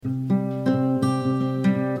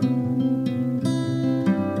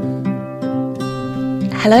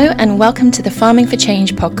Hello and welcome to the Farming for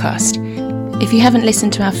Change podcast. If you haven't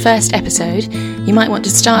listened to our first episode, you might want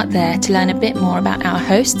to start there to learn a bit more about our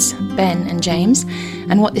hosts, Ben and James,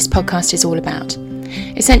 and what this podcast is all about.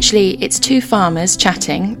 Essentially, it's two farmers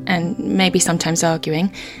chatting, and maybe sometimes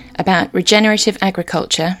arguing, about regenerative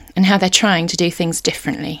agriculture and how they're trying to do things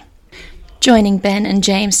differently. Joining Ben and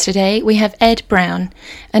James today, we have Ed Brown,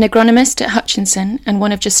 an agronomist at Hutchinson and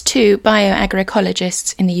one of just two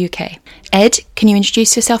bioagroecologists in the UK. Ed, can you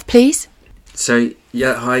introduce yourself, please?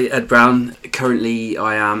 Hi, Ed Brown. Currently,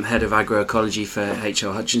 I am Head of Agroecology for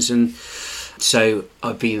HL Hutchinson. So,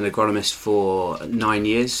 I've been an agronomist for 9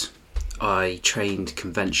 years. I trained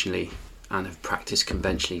conventionally and have practiced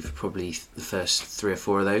conventionally for probably the first 3 or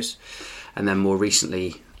 4 of those. And then more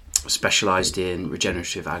recently, specialised in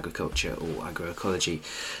regenerative agriculture or agroecology,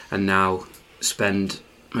 and now spend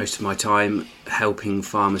most of my time helping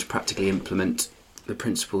farmers practically implement the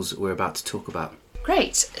principles that we're about to talk about.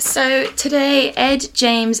 Great. So today, Ed,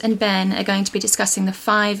 James and Ben are going to be discussing the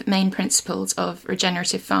 5 main principles of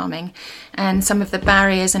regenerative farming and some of the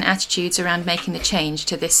barriers and attitudes around making the change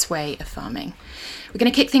to this way of farming. We're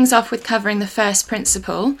going to kick things off with covering the first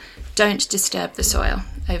principle, don't disturb the soil.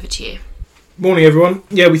 Over to you. Morning everyone.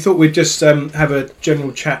 Yeah, we thought we'd just have a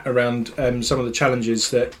general chat around some of the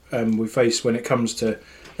challenges that we face when it comes to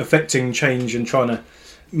affecting change and trying to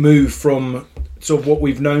move from sort of what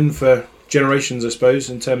we've known for generations, I suppose,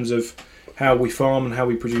 in terms of how we farm and how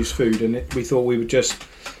we produce food. And we thought we would just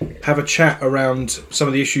have a chat around some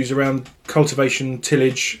of the issues around cultivation,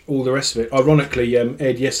 tillage, all the rest of it. Ironically,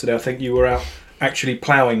 Ed, yesterday I think you were out actually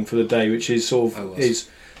ploughing for the day, which is sort of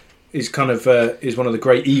is kind of is one of the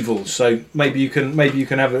great evils. So maybe you can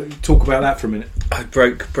have a talk about that for a minute. I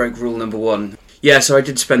broke rule number 1. Yeah, so I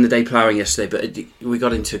did spend the day ploughing yesterday, but we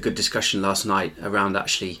got into a good discussion last night around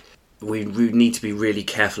actually we need to be really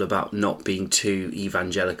careful about not being too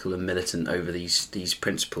evangelical and militant over these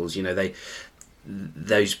principles. You know,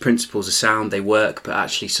 those principles are sound, they work, but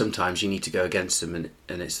actually sometimes you need to go against them,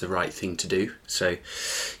 and it's the right thing to do. So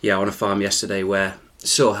yeah, on a farm yesterday where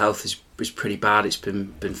soil health is pretty bad. It's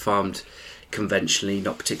been farmed conventionally,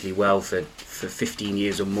 not particularly well for 15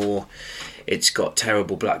 years or more. It's got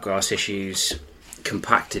terrible blackgrass issues,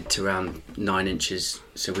 compacted to around 9 inches.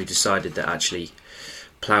 So we decided that actually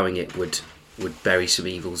ploughing it would bury some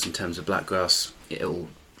evils in terms of blackgrass. It'll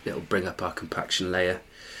bring up our compaction layer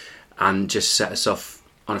and just set us off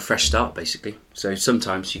on a fresh start, basically. So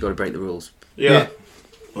sometimes you've got to break the rules. Yeah.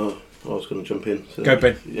 Well, I was going to jump in. So, go,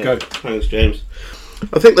 Ben. Yeah. Go. Thanks, James.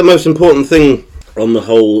 I think the most important thing on the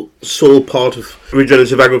whole soil part of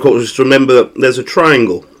regenerative agriculture is to remember that there's a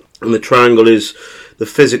triangle, and the triangle is the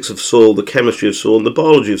physics of soil, the chemistry of soil, and the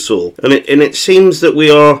biology of soil. And it seems that we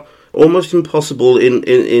are almost impossible in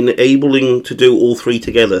enabling to do all three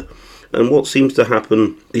together. And what seems to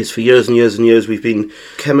happen is for years and years and years we've been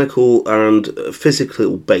chemical and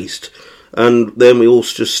physical based, and then we all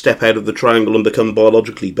just step out of the triangle and become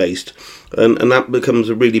biologically based. And that becomes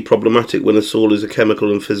really problematic when the soil is a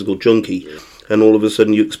chemical and physical junkie, and all of a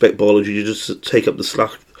sudden you expect biology to just take up the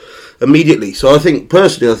slack immediately. So I think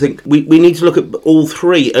we need to look at all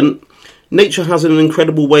three, and nature has an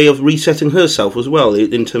incredible way of resetting herself as well,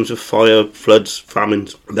 in terms of fire, floods,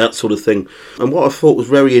 famines, that sort of thing. And what I thought was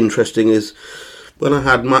very interesting is when I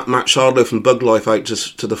had Matt Shardlow from Bug Life out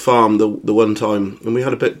to the farm the one time, and we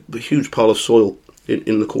had a huge pile of soil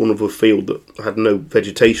in the corner of a field that had no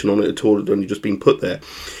vegetation on it at all. It had only just been put there.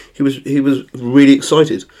 He was really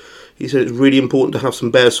excited. He said it's really important to have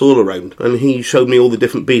some bare soil around, and he showed me all the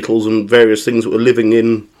different beetles and various things that were living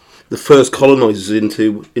in the first colonisers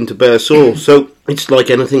into bare soil. So it's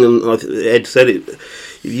like anything, and Ed said it.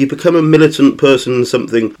 If you become a militant person in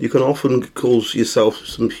something, you can often cause yourself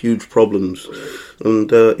some huge problems.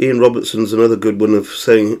 And Ian Robertson's another good one of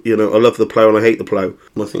saying, I love the plough and I hate the plough.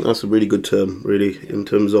 And I think that's a really good term, really, in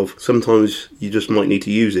terms of sometimes you just might need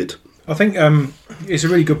to use it. I think it's a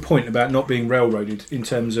really good point about not being railroaded in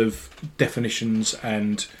terms of definitions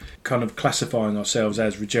and kind of classifying ourselves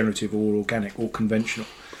as regenerative or organic or conventional.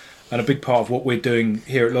 And a big part of what we're doing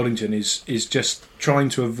here at Loddington is just trying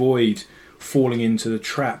to avoid falling into the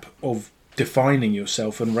trap of defining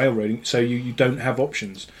yourself and railroading, so you don't have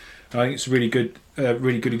options. And I think it's really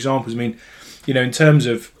good examples. I mean, in terms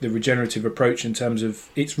of the regenerative approach, in terms of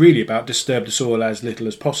it's really about disturb the soil as little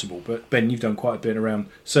as possible. But Ben, you've done quite a bit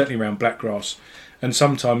certainly around blackgrass, and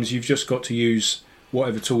sometimes you've just got to use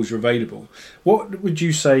whatever tools are available. What would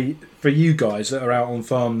you say for you guys that are out on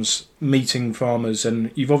farms meeting farmers,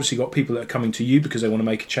 and you've obviously got people that are coming to you because they want to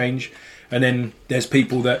make a change, and then there's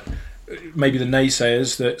people that maybe the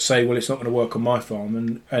naysayers that say, well, it's not going to work on my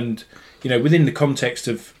farm, and within the context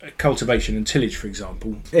of cultivation and tillage, for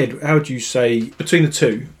example. Ed, how would you say, between the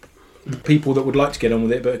two, people that would like to get on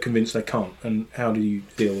with it but are convinced they can't, and how do you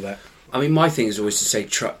deal with that? I mean, my thing is always to say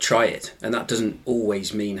try it, and that doesn't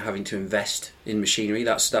always mean having to invest in machinery.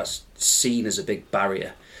 That's seen as a big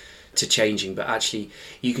barrier to changing, but actually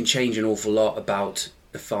you can change an awful lot about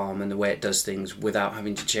the farm and the way it does things without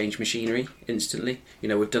having to change machinery instantly.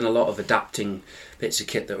 We've done a lot of adapting bits of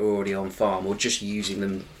kit that are already on farm, or just using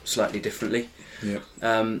them slightly differently. Yeah.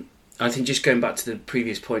 I think just going back to the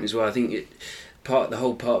previous point as well, I think the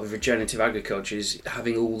whole part of regenerative agriculture is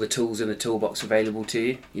having all the tools in the toolbox available to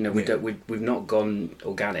you. We've not gone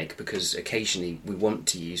organic because occasionally we want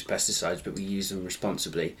to use pesticides, but we use them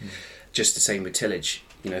responsibly. Just the same with tillage.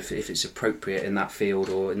 If it's appropriate in that field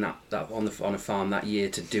or in that on a farm that year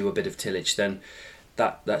to do a bit of tillage, then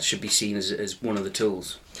that should be seen as one of the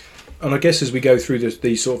tools. And I guess as we go through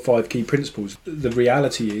these sort of 5 key principles, the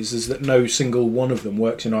reality is that no single one of them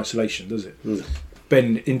works in isolation, does it?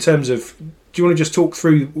 Ben, in terms of, do you want to just talk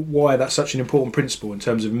through why that's such an important principle in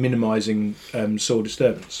terms of minimising soil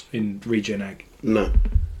disturbance in regen ag? No.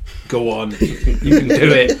 Go on, you can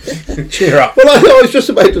do it. Cheer up. Well, I was just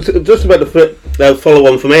about to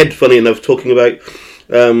follow on from Ed. Funny enough, talking about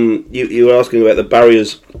you were asking about the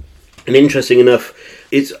barriers, and interesting enough,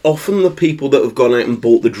 it's often the people that have gone out and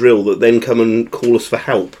bought the drill that then come and call us for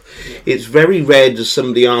help. It's very rare does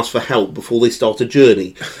somebody ask for help before they start a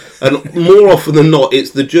journey. And more often than not,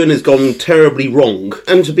 it's the journey's gone terribly wrong.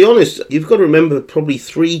 And to be honest, you've got to remember probably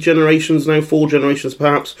 3 generations now, 4 generations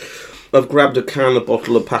perhaps, have grabbed a can, a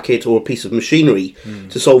bottle, a packet or a piece of machinery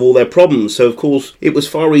to solve all their problems. So, of course, it was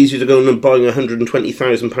far easier to go and buy a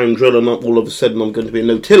 £120,000 drill and all of a sudden I'm going to be a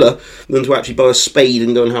no-tiller than to actually buy a spade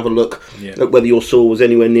and go and have a look at whether your soil was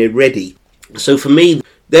anywhere near ready. So for me,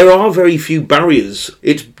 there are very few barriers.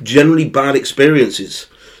 It's generally bad experiences.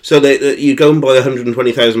 So that you go and buy a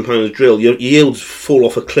 £120,000 drill, your yields fall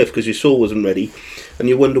off a cliff because your soil wasn't ready, and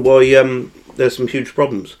you wonder why there's some huge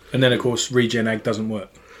problems. And then, of course, regen ag doesn't work.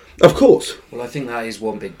 Of course. Well, I think that is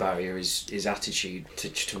one big barrier is attitude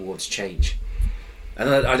towards change. And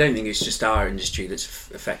I don't think it's just our industry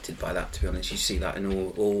that's affected by that, to be honest. You see that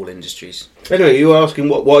in all industries. Anyway, you were asking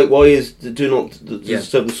why is the do not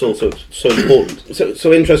disturb the soil so important.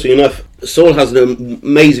 So interesting enough, soil has an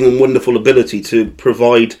amazing and wonderful ability to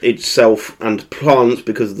provide itself and plants,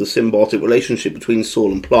 because of the symbiotic relationship between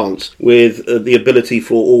soil and plants, with the ability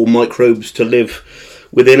for all microbes to live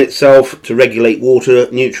within itself, to regulate water,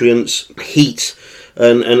 nutrients, heat,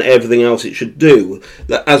 and everything else it should do.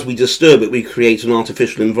 That as we disturb it, we create an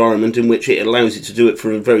artificial environment in which it allows it to do it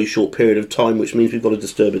for a very short period of time, which means we've got to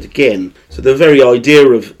disturb it again. So the very idea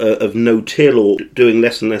of no-till or doing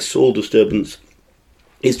less and less soil disturbance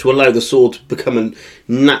is to allow the soil to become a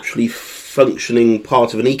naturally functioning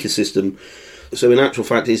part of an ecosystem. So in actual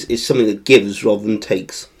fact, it's something that gives rather than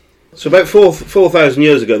takes. So about 4,000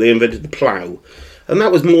 years ago, they invented the plough. And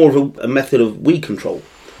that was more of a method of weed control.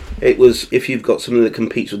 It was, if you've got something that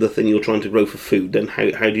competes with the thing you're trying to grow for food, then how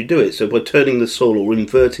do you do it? So by turning the soil or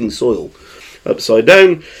inverting soil upside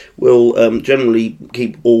down will generally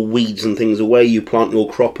keep all weeds and things away. You plant your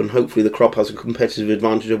crop and hopefully the crop has a competitive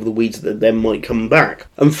advantage over the weeds that then might come back.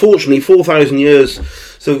 Unfortunately, 4,000 years,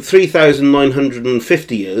 so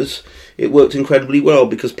 3,950 years, it worked incredibly well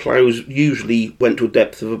because ploughs usually went to a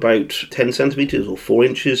depth of about 10 centimetres or 4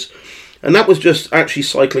 inches. And that was just actually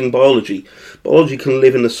cycling biology. Biology can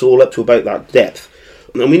live in the soil up to about that depth.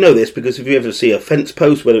 And we know this because if you ever see a fence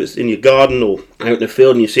post, whether it's in your garden or out in the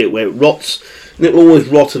field, and you see it where it rots, and it will always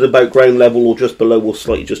rot at about ground level or just below or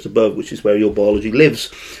slightly just above, which is where your biology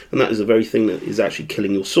lives. And that is the very thing that is actually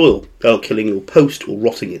killing your soil, or killing your post or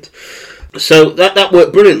rotting it. So that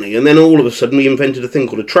worked brilliantly, and then all of a sudden we invented a thing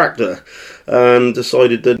called a tractor and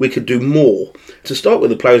decided that we could do more. To start with,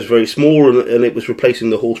 the plough was very small and it was replacing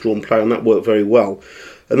the horse-drawn plough, and that worked very well.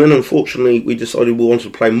 And then unfortunately we decided we wanted to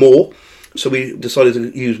plough more, so we decided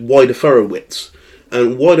to use wider furrow widths.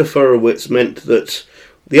 And wider furrow widths meant that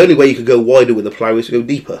the only way you could go wider with a plough is to go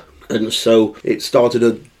deeper. And so it started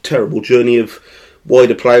a terrible journey of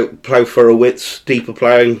wider plough furrow widths, deeper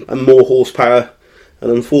ploughing and more horsepower. And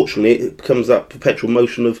unfortunately, it becomes that perpetual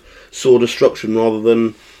motion of soil destruction rather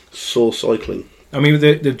than soil cycling. I mean,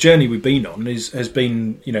 the journey we've been on has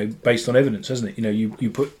been, based on evidence, hasn't it? You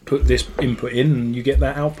put this input in and you get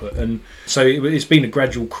that output, and so it's been a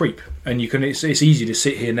gradual creep. And it's easy to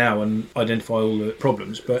sit here now and identify all the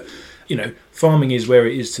problems, but farming is where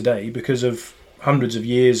it is today because of hundreds of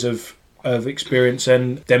years of experience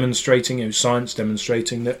and demonstrating, science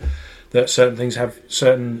demonstrating that that certain things have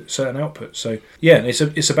certain outputs. So yeah,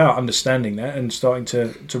 it's about understanding that and starting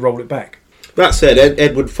to roll it back. That said,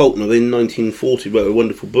 Edward Faulkner in 1940 wrote a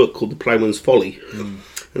wonderful book called The Ploughman's Folly, and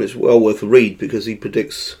it's well worth a read because he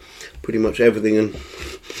predicts pretty much everything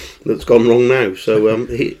that's gone wrong now. So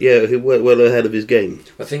he's well ahead of his game.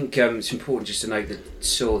 I think it's important just to note that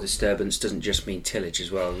soil disturbance doesn't just mean tillage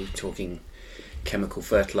as well. We're talking chemical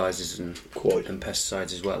fertilisers and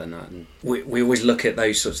pesticides as well, and that. And we always look at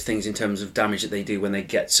those sorts of things in terms of damage that they do when they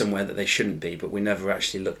get somewhere that they shouldn't be, but we never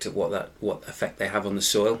actually looked at what effect they have on the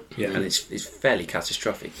soil. Yeah. And it's fairly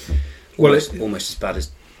catastrophic. Almost as bad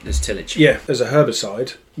as tillage. Yeah, as a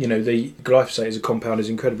herbicide, the glyphosate as a compound is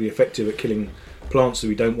incredibly effective at killing plants that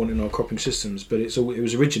we don't want in our cropping systems, but it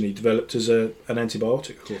was originally developed as an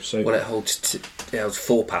antibiotic, of course. So it holds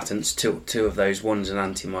 4 patents. Two of those, one's an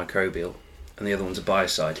antimicrobial and the other one's a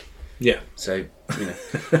biocide. Yeah. So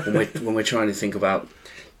when we're trying to think about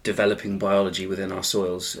developing biology within our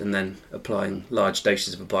soils and then applying large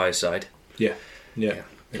doses of a biocide. Yeah.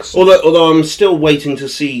 Although I'm still waiting to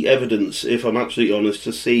see evidence, if I'm absolutely honest,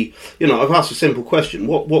 to see, I've asked a simple question: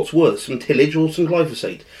 what's worse, some tillage or some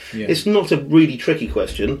glyphosate? Yeah. It's not a really tricky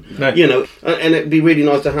question, No. And it'd be really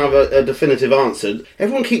nice to have a definitive answer.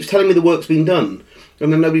 Everyone keeps telling me the work's been done,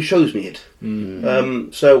 and then nobody shows me it.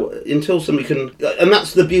 So until somebody can, and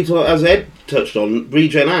that's the beauty, as Ed touched on,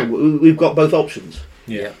 Regen Ag, we've got both options.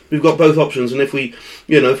 Yeah. We've got both options, and if we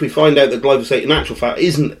find out that glyphosate in actual fact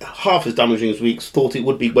isn't half as damaging as we thought it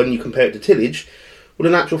would be when you compare it to tillage, well,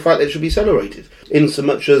 in actual fact it should be accelerated, in so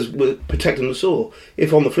much as we're protecting the soil.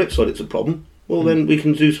 If on the flip side it's a problem, well then we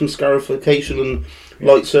can do some scarification and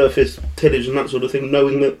light surface tillage and that sort of thing,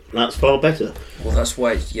 knowing that that's far better. Well, that's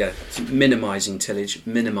why, it's minimising tillage,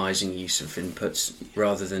 minimising use of inputs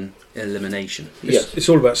rather than elimination. It's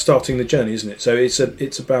all about starting the journey, isn't it? So it's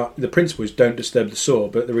about, the principle is don't disturb the soil,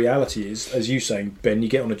 but the reality is, as you saying, Ben, you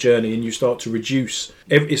get on a journey and you start to reduce.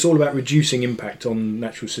 It's all about reducing impact on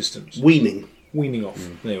natural systems. Weaning Off.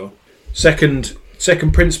 There you are. Second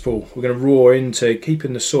principle, we're going to roar into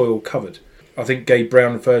keeping the soil covered. I think Gabe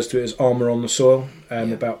Brown refers to it as armour on the soil,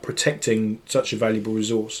 about protecting such a valuable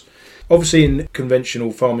resource. Obviously, in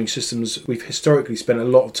conventional farming systems, we've historically spent a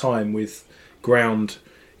lot of time with ground.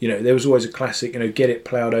 There was always a classic, get it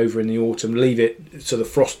ploughed over in the autumn, leave it so the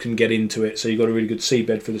frost can get into it, so you've got a really good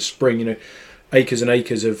seedbed for the spring, acres and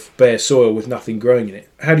acres of bare soil with nothing growing in it.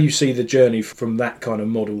 How do you see the journey from that kind of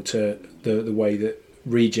model to the way that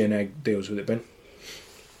Regen Ag deals with it, Ben?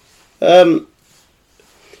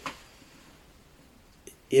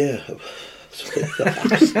 Yeah.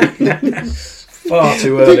 Far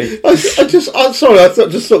too early. I'm sorry, I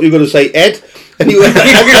just thought you were going to say Ed, and you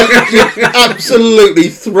absolutely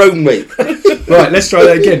thrown me. Right, let's try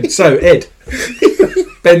that again. So, Ed.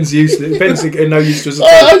 Ben's useless. Ben's no use to us at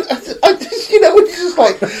all. When you're just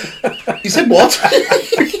like, you said what?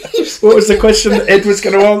 What was the question that Ed was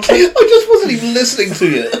going to answer? I just wasn't even listening to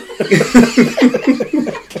you.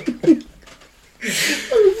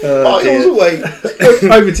 Miles away.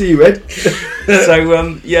 Over to you, Ed.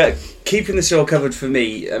 So, keeping the soil covered for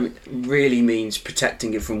me really means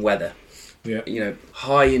protecting it from weather. Yeah.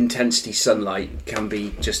 High intensity sunlight can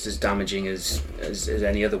be just as damaging as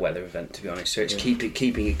any other weather event, to be honest. So it's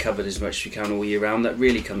keeping it covered as much as you can all year round. That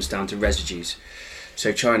really comes down to residues.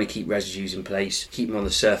 So trying to keep residues in place, keep them on the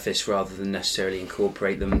surface rather than necessarily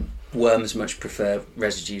incorporate them. Worms much prefer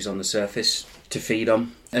residues on the surface to feed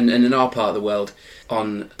on. And in our part of the world,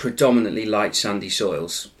 on predominantly light sandy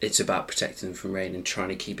soils, it's about protecting them from rain and trying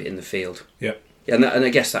to keep it in the field. Yeah. And I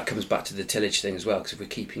guess that comes back to the tillage thing as well, because if we're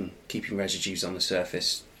keeping residues on the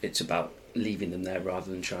surface, it's about leaving them there rather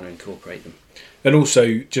than trying to incorporate them. And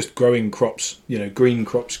also just growing crops, green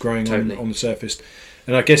crops growing on the surface.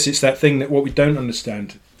 And I guess it's that thing that what we don't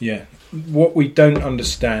understand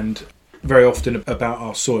very often about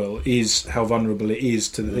our soil is how vulnerable it is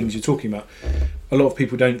to the things you're talking about. A lot of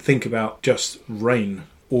people don't think about just rain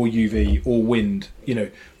or UV or wind,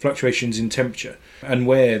 fluctuations in temperature, and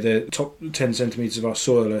where the top 10 centimetres of our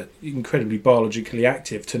soil are incredibly biologically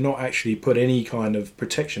active, to not actually put any kind of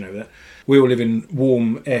protection over that. We all live in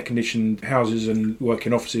warm, air-conditioned houses and work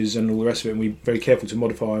in offices and all the rest of it, and we're very careful to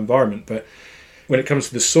modify our environment, but when it comes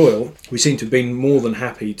to the soil, we seem to have been more than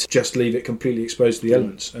happy to just leave it completely exposed to the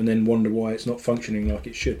elements and then wonder why it's not functioning like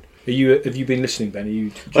it should. Have you been listening,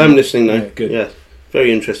 Ben? I'm listening now. Yeah, good. Yeah.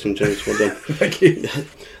 Very interesting, James. Well done. Thank you.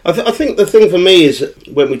 I think the thing for me is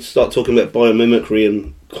when we start talking about biomimicry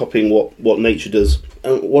and copying what nature does,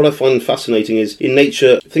 and what I find fascinating is in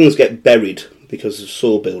nature things get buried. because of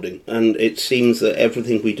soil building. And it seems that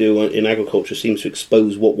everything we do in agriculture seems to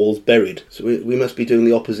expose what was buried. So we must be doing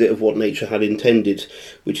the opposite of what nature had intended,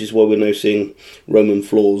 which is why we're now seeing Roman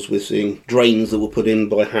floors, we're seeing drains that were put in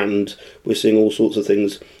by hand, we're seeing all sorts of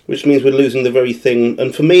things, which means we're losing the very thing.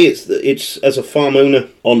 And for me, it's as a farm owner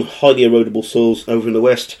on highly erodible soils over in the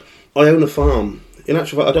west, I own a farm. In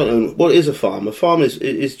actual fact, I don't own... What is a farm? A farm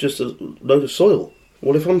is just a load of soil.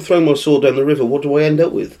 Well, if I'm throwing my soil down the river, what do I end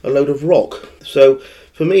up with? A load of rock. So,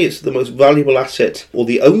 for me, it's the most valuable asset, or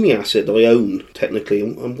the only asset that I own, technically,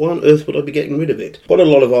 and why on earth would I be getting rid of it? Quite a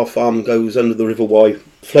lot of our farm goes under the River Wye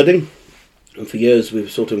flooding, and for years we've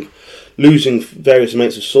sort of losing various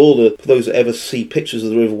amounts of soil. For those that ever see pictures of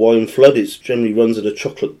the River Wye in flood, it generally runs at a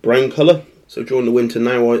chocolate brown colour. So during the winter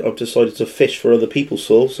now, I've decided to fish for other people's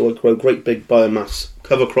soil, so I grow great big biomass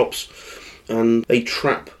cover crops, and they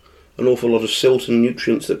trap an awful lot of silt and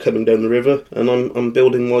nutrients that are coming down the river, and I'm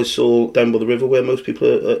building my soil down by the river where most people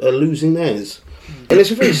are losing theirs. And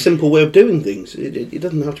it's a very simple way of doing things. It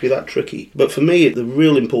doesn't have to be that tricky. But for me, the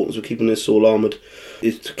real importance of keeping this soil armoured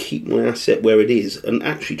is to keep my asset where it is and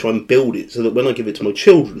actually try and build it so that when I give it to my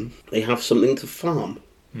children, they have something to farm.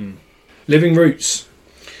 Living roots.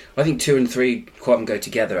 I think 2 and 3 quite often go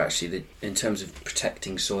together, actually, in terms of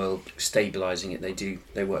protecting soil, stabilising it.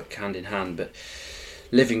 They work hand in hand, but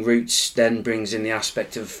living roots then brings in the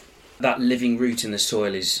aspect of that living root in the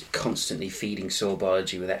soil is constantly feeding soil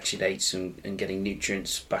biology with exudates and getting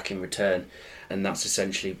nutrients back in return. And that's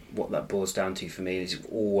essentially what that boils down to for me, is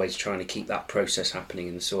always trying to keep that process happening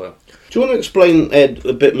in the soil. Do you want to explain, Ed,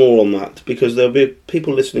 a bit more on that? Because there'll be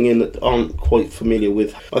people listening in that aren't quite familiar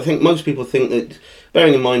with... I think most people think that,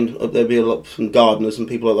 bearing in mind there'll be a lot from gardeners and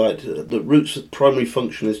people like that, the root's primary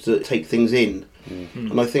function is to take things in.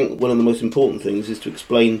 Mm-hmm. And I think one of the most important things is to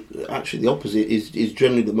explain actually the opposite is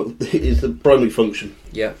generally the primary function.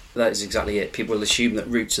 Yeah, that is exactly it. People assume that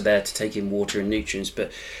roots are there to take in water and nutrients,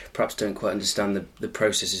 but perhaps don't quite understand the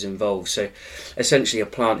processes involved. So essentially a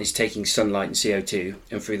plant is taking sunlight and CO2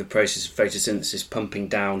 and through the process of photosynthesis pumping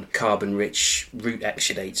down carbon-rich root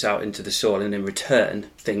exudates out into the soil, and in return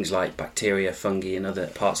things like bacteria, fungi and other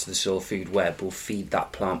parts of the soil food web will feed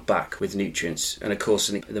that plant back with nutrients. And of course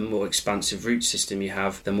the more expansive root system you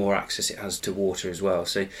have, the more access it has to water as well.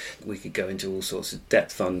 So we could go into all sorts of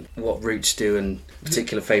depth on what roots do, and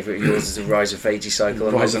particular favourite of yours is the rhizophagy cycle.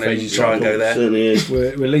 I'm not going to try and go there.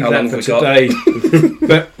 We'll leave that for today.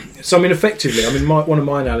 But so I mean, effectively, one of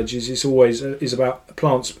my analogies is always is about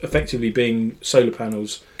plants effectively being solar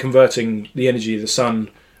panels, converting the energy of the sun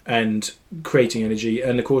and creating energy.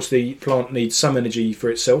 And of course the plant needs some energy for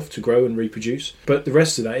itself to grow and reproduce, but the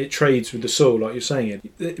rest of that, it trades with the soil, like you're saying.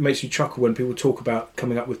 It makes me chuckle when people talk about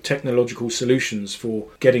coming up with technological solutions for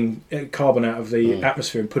getting carbon out of the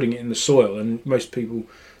atmosphere and putting it in the soil, and most people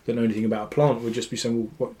that know anything about a plant would just be saying, well,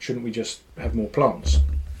 what, shouldn't we just have more plants,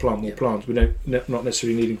 plant more plants? We don't, not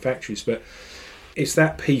necessarily needing factories, but it's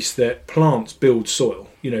that piece that plants build soil.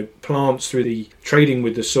 Plants through the trading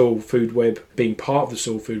with the soil food web, being part of the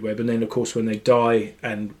soil food web, and then of course when they die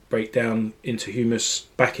and break down into humus,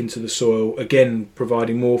 back into the soil, again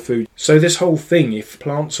providing more food. So this whole thing, if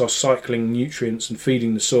plants are cycling nutrients and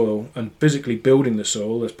feeding the soil and physically building the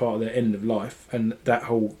soil as part of their end of life, and that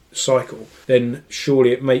whole cycle, then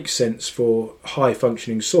surely it makes sense for high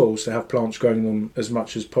functioning soils to have plants growing them as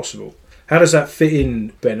much as possible. How does that fit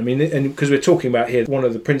in, Ben? I mean, and because we're talking about here, one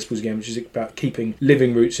of the principles again, which is about keeping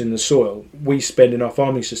living roots in the soil. We spend in our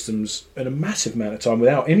farming systems a massive amount of time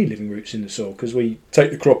without any living roots in the soil, because we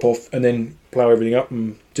take the crop off and then plough everything up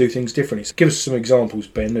and do things differently. So give us some examples,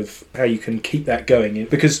 Ben, of how you can keep that going.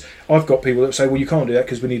 Because I've got people that say, well, you can't do that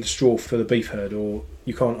because we need the straw for the beef herd, or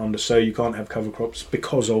you can't undersow, you can't have cover crops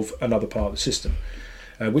because of another part of the system.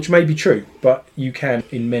 Which may be true, but you can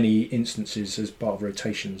in many instances as part of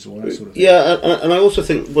rotations or that sort of thing. Yeah, and I also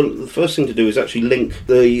think the first thing to do is actually link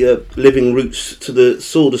the living roots to the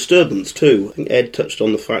soil disturbance too. I think Ed touched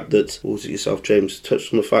on the fact that, or was it yourself, James,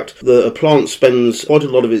 touched on the fact that a plant spends quite a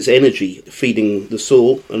lot of its energy feeding the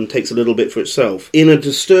soil and takes a little bit for itself. In a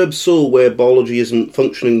disturbed soil where biology isn't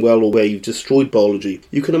functioning well, or where you've destroyed biology,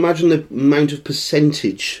 you can imagine the amount of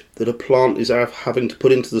percentage that a plant is having to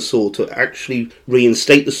put into the soil to actually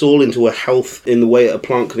reinstate the soil into a health in the way a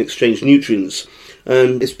plant can exchange nutrients.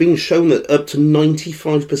 And it's been shown that up to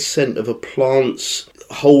 95% of a plant's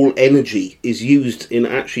whole energy is used in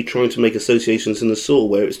actually trying to make associations in the soil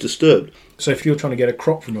where it's disturbed. So if you're trying to get a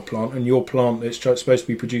crop from a plant and your plant that's supposed to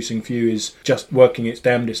be producing for you is just working its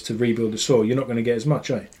damnedest to rebuild the soil, you're not going to get as much,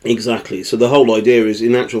 eh? Exactly. So the whole idea is,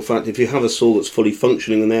 in actual fact, if you have a soil that's fully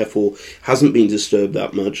functioning and therefore hasn't been disturbed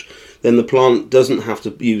that much, then the plant doesn't have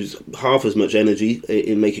to use half as much energy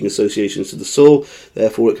in making associations to the soil.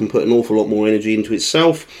 Therefore, it can put an awful lot more energy into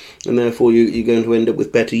itself, and therefore you're going to end up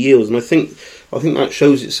with better yields. And I think that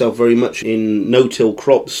shows itself very much in no-till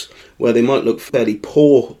crops, where they might look fairly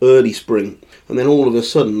poor early spring, and then all of a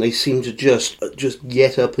sudden they seem to just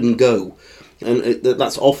get up and go. And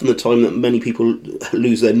that's often the time that many people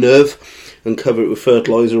lose their nerve and cover it with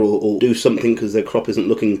fertiliser or do something because their crop isn't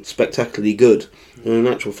looking spectacularly good. And in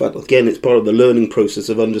actual fact, again, it's part of the learning process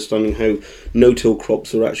of understanding how no-till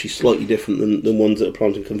crops are actually slightly different than ones that are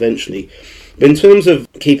planted conventionally. But in terms of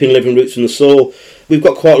keeping living roots in the soil, we've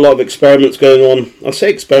got quite a lot of experiments going on. I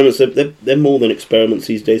say experiments, they're more than experiments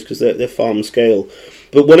these days because they're farm scale.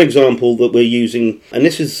 But one example that we're using, and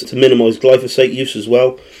this is to minimise glyphosate use as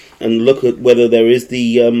well, and look at whether there is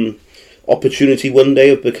the opportunity one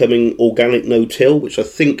day of becoming organic no-till, which I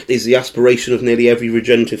think is the aspiration of nearly every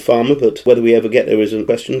regenerative farmer, but whether we ever get there is a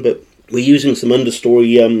question. But we're using some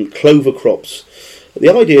understory clover crops.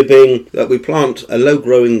 The idea being that we plant a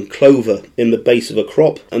low-growing clover in the base of a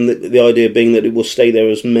crop, and the idea being that it will stay there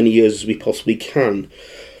as many years as we possibly can.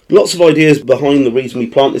 Lots of ideas behind the reason we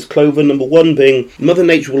plant this clover. Number one being, Mother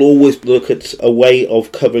Nature will always look at a way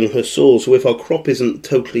of covering her soil. So if our crop isn't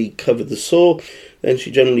totally covered the soil, then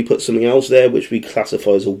she generally puts something else there which we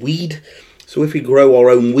classify as a weed. So if we grow our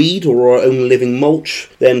own weed or our own living mulch,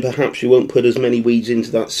 then perhaps you won't put as many weeds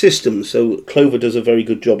into that system. So clover does a very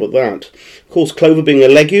good job at that. Of course, clover being a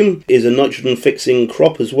legume is a nitrogen-fixing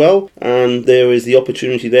crop as well, and there is the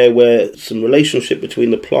opportunity there where some relationship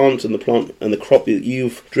between the plant and the crop that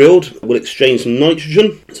you've drilled will exchange some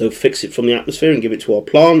nitrogen, so fix it from the atmosphere and give it to our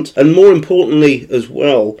plant. And more importantly as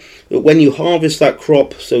well, that when you harvest that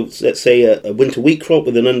crop, so let's say a winter wheat crop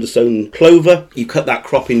with an undersown clover, you cut that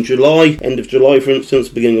crop in July, end of July for instance,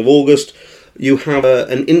 beginning of August, you have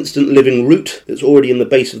an instant living root that's already in the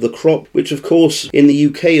base of the crop, which of course in the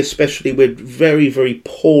UK especially we're very, very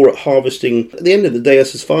poor at harvesting. At the end of the day,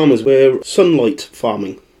 us as farmers, we're sunlight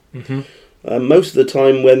farming. Mm-hmm. Most of the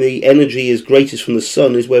time when the energy is greatest from the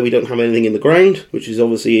sun is where we don't have anything in the ground, which is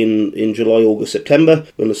obviously in July, August, September,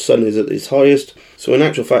 when the sun is at its highest. So in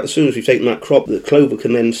actual fact, as soon as we've taken that crop, the clover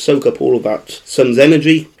can then soak up all of that sun's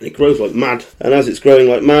energy, and it grows like mad. And as it's growing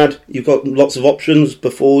like mad, you've got lots of options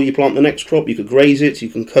before you plant the next crop. You could graze it, you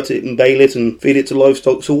can cut it and bale it and feed it to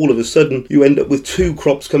livestock, so all of a sudden you end up with two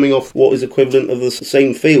crops coming off what is equivalent of the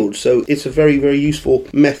same field. So it's a very, very useful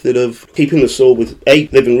method of keeping the soil with A,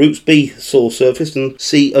 living roots, B, soil surface, and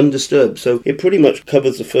C, undisturbed. So it pretty much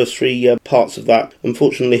covers the first three parts of that.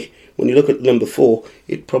 Unfortunately, when you look at number 4,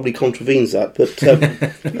 it probably contravenes that, but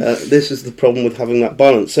this is the problem with having that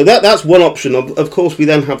balance. So that's one option. Of course, we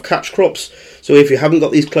then have catch crops. So if you haven't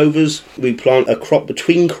got these clovers, we plant a crop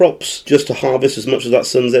between crops just to harvest as much of that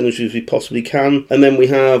sun's energy as we possibly can. And then we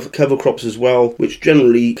have cover crops as well, which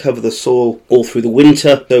generally cover the soil all through the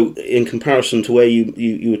winter. So in comparison to where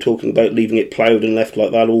you were talking about leaving it ploughed and left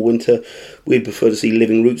like that all winter, we'd prefer to see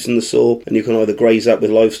living roots in the soil, and you can either graze that with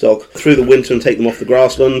livestock through the winter and take them off the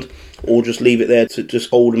grassland, or just leave it there to just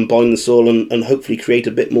hold and bind the soil and hopefully create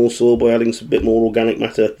a bit more soil by adding some bit more organic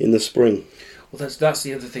matter in the spring. Well, that's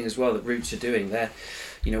the other thing as well that roots are doing.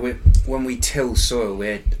 When we till soil,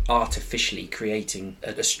 we're artificially creating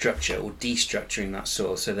a structure or destructuring that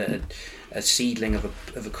soil so that a seedling of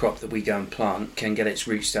a crop that we go and plant can get its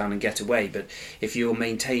roots down and get away. But if you're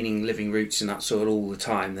maintaining living roots in that soil all the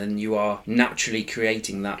time, then you are naturally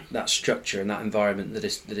creating that structure and that environment that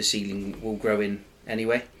a seedling will grow in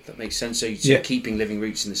anyway. If that makes sense. So keeping living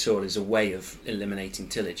roots in the soil is a way of eliminating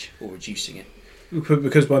tillage or reducing it.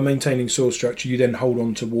 Because by maintaining soil structure, you then hold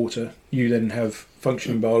on to water. You then have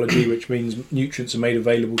functioning biology, which means nutrients are made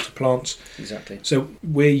available to plants. Exactly. So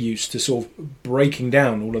we're used to sort of breaking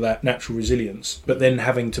down all of that natural resilience, but then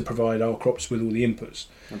having to provide our crops with all the inputs.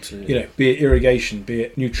 Absolutely. Be it irrigation, be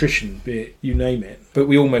it nutrition, be it you name it. But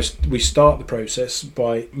we start the process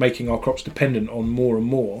by making our crops dependent on more and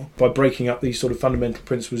more by breaking up these sort of fundamental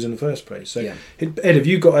principles in the first place. So, yeah. Ed, have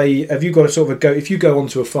you got a sort of a go? If you go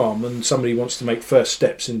onto a farm and somebody wants to make first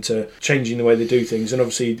steps into changing the way they do things, and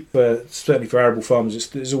obviously certainly for arable farmers,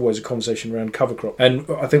 there's always a conversation around cover crop. And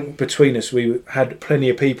I think between us, we had plenty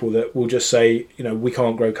of people that will just say, we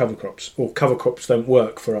can't grow cover crops, or cover crops don't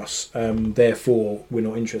work for us, therefore we're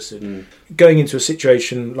not interested. Going into a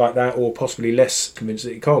situation like that, or possibly less convinced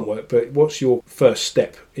that it can't work, but what's your first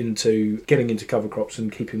step into getting into cover crops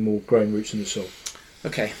and keeping more growing roots in the soil?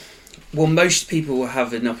 Okay, Well, most people will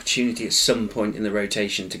have an opportunity at some point in the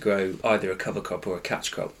rotation to grow either a cover crop or a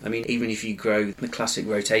catch crop. I mean, even if you grow the classic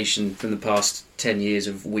rotation from the past 10 years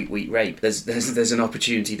of wheat, rape, there's an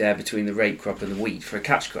opportunity there between the rape crop and the wheat for a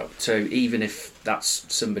catch crop. So even if that's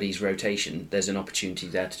somebody's rotation, there's an opportunity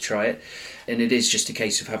there to try it. And it is just a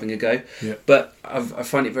case of having a go. Yeah. But I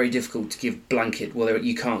find it very difficult to give blanket,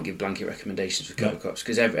 you can't give blanket recommendations for cover crops,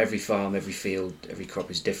 because every farm, every field, every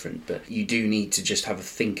crop is different. But you do need to just have a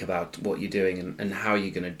think about what you're doing and how you're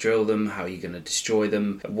going to drill them, how you're going to destroy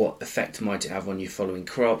them, what effect might it have on your following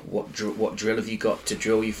crop, what drill have you got to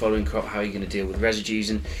drill your following crop, how are you going to deal with residues,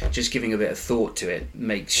 and just giving a bit of thought to it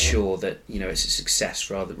makes sure that it's a success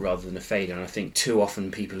rather than a failure. And I think too often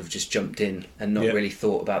people have just jumped in and not really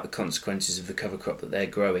thought about the consequences of the cover crop that they're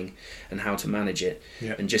growing and how to manage it,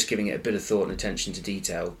 and just giving it a bit of thought and attention to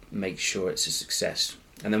detail makes sure it's a success.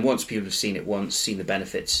 And then once people have seen it once, seen the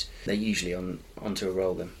benefits, they're usually onto a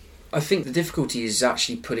roll then. I think the difficulty is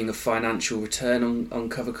actually putting a financial return on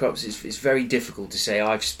cover crops. It's very difficult to say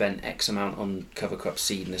I've spent X amount on cover crop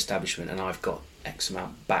seed and establishment and I've got X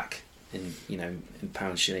amount back in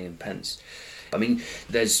pounds, shilling and pence. I mean,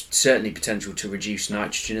 there's certainly potential to reduce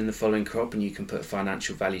nitrogen in the following crop, and you can put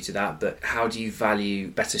financial value to that, but how do you value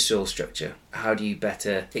better soil structure? How do you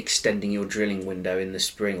better extending your drilling window in the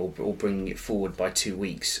spring or bringing it forward by 2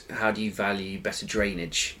 weeks? How do you value better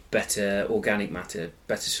drainage, better organic matter,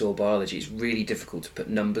 better soil biology? It's really difficult to put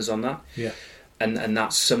numbers on that. Yeah. And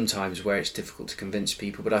that's sometimes where it's difficult to convince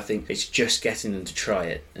people, but I think it's just getting them to try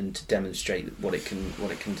it and to demonstrate what it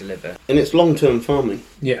can deliver. And it's long-term farming.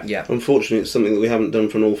 Yeah. Unfortunately, it's something that we haven't done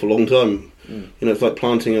for an awful long time. It's like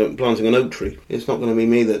planting an oak tree. It's not going to be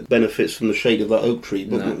me that benefits from the shade of that oak tree,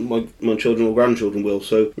 but my children or grandchildren will.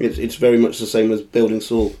 So it's very much the same as building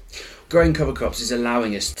soil. Growing cover crops is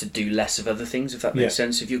allowing us to do less of other things, if that makes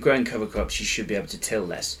sense. If you're growing cover crops, you should be able to till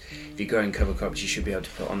less. If you're growing cover crops, you should be able to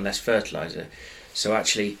put on less fertiliser. So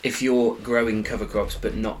actually, if you're growing cover crops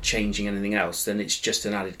but not changing anything else, then it's just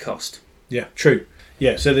an added cost. Yeah, true.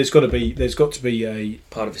 Yeah, so there's got to be a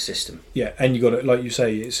part of a system. Yeah, and you got to, like you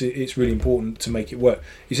say, it's really important to make it work.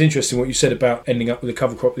 It's interesting what you said about ending up with a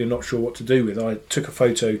cover crop that you're not sure what to do with. I took a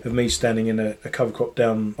photo of me standing in a cover crop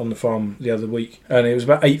down on the farm the other week, and it was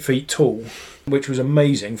about 8 feet tall, which was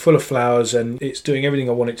amazing, full of flowers, and it's doing everything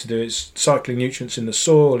I want it to do. It's cycling nutrients in the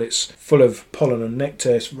soil, it's full of pollen and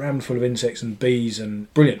nectar, it's rammed full of insects and bees,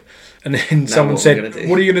 and brilliant. And then someone said,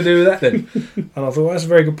 what are you going to do with that then? And I thought, well, that's a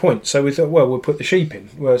very good point. So we thought, well, we'll put the sheep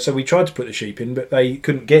in. So we tried to put the sheep in, but they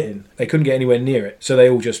couldn't get in. They couldn't get anywhere near it. So they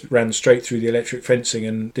all just ran straight through the electric fencing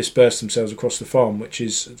and dispersed themselves across the farm, which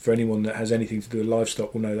is, for anyone that has anything to do with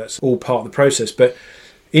livestock will know that's all part of the process. But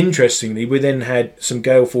interestingly, we then had some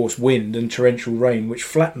gale force wind and torrential rain which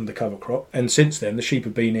flattened the cover crop, and since then the sheep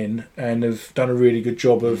have been in and have done a really good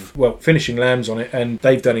job of finishing lambs on it, and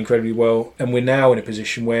they've done incredibly well, and we're now in a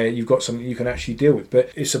position where you've got something you can actually deal with. But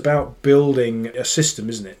it's about building a system,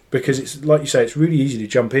 isn't it? Because it's like you say, it's really easy to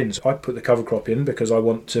jump in. So I put the cover crop in because I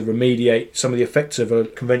want to remediate some of the effects of a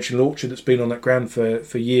conventional orchard that's been on that ground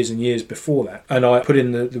for years and years before that, and I put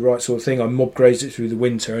in the right sort of thing. I mob grazed it through the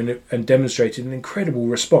winter and demonstrated an incredible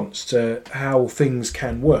response to how things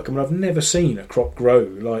can work. I mean, I've never seen a crop grow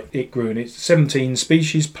like it grew, and it's 17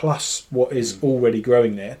 species plus what is already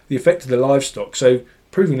growing there. The effect of the livestock, so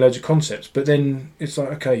proving loads of concepts, but then it's like,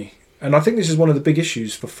 okay. And I think this is one of the big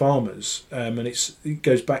issues for farmers, and it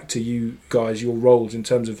goes back to you guys, your roles in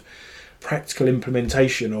terms of practical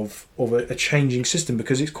implementation of a changing system,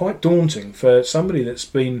 because it's quite daunting for somebody that's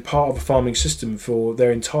been part of a farming system for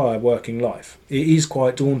their entire working life. It is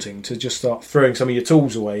quite daunting to just start throwing some of your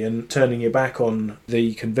tools away and turning your back on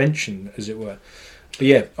the convention, as it were. But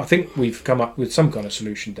yeah, I think we've come up with some kind of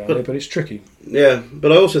solution down there, but it's tricky. Yeah,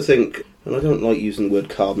 but I also think, and I don't like using the word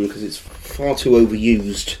carbon because it's far too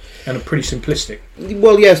overused. And pretty simplistic.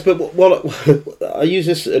 Well, yes, but I use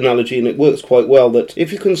this analogy and it works quite well, that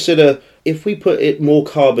if you consider, if we put more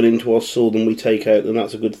carbon into our soil than we take out, then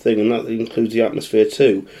that's a good thing, and that includes the atmosphere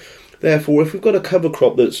too. Therefore, if we've got a cover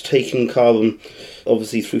crop that's taking carbon,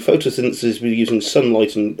 obviously through photosynthesis, we're using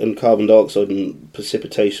sunlight and carbon dioxide and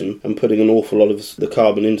precipitation and putting an awful lot of the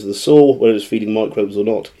carbon into the soil, whether it's feeding microbes or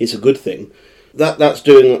not, it's a good thing. That's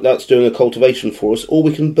doing a cultivation for us, or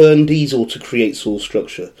we can burn diesel to create soil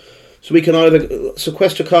structure. So we can either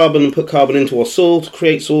sequester carbon and put carbon into our soil to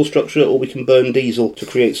create soil structure, or we can burn diesel to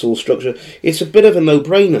create soil structure. It's a bit of a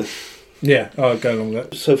no-brainer. Yeah, I'll go along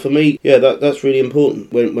with that. So for me, yeah, that's really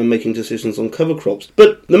important when making decisions on cover crops.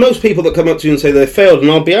 But the most people that come up to you and say they failed,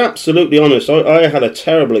 and I'll be absolutely honest, I had a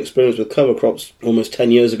terrible experience with cover crops almost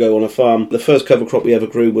 10 years ago on a farm. The first cover crop we ever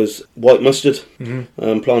grew was white mustard,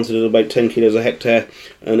 planted at about 10 kilos a hectare,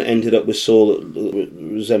 and ended up with soil that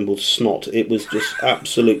resembled snot. It was just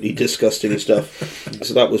absolutely disgusting stuff.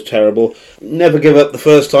 So that was terrible. Never give up the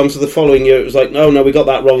first time, so the following year it was like, no, we got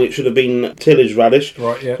that wrong. It should have been tillage radish,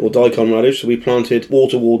 right? Yeah, or daikon radish. So we planted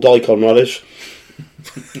water-wall daikon radish,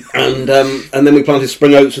 and then we planted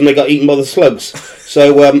spring oats, and they got eaten by the slugs.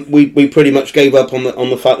 So we pretty much gave up on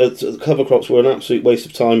the fact that cover crops were an absolute waste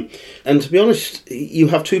of time. And to be honest, you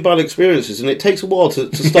have 2 bad experiences, and it takes a while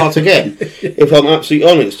to start again. If I'm absolutely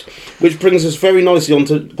honest, which brings us very nicely on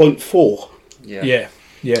to point 4. Yeah.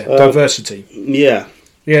 Diversity. Yeah.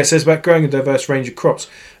 Yeah, it says about growing a diverse range of crops.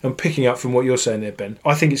 And picking up from what you're saying there, Ben,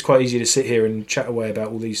 I think it's quite easy to sit here and chat away about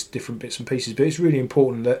all these different bits and pieces, but it's really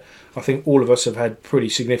important that I think all of us have had pretty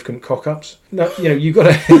significant cock-ups. No, you've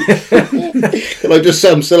got to... Can I just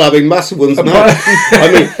say I'm still having massive ones now?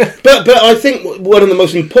 But I think one of the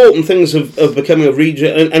most important things of becoming a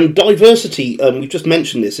region, and diversity, we've just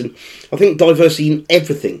mentioned this, and I think diversity in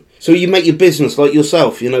everything. So you make your business like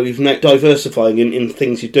yourself, you've diversifying in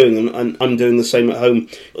things you're doing, and I'm doing the same at home.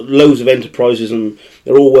 Loads of enterprises, and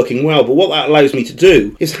they're all working well. But what that allows me to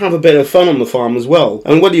do is have a bit of fun on the farm as well.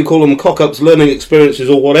 And whether you call them cock-ups, learning experiences,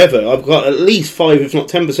 or whatever, I've got at least 5, if not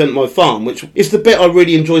 10% of my farm, which is the bit I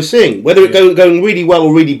really enjoy seeing. Whether it going really well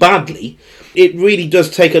or really badly, it really does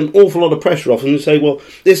take an awful lot of pressure off, and you say, well,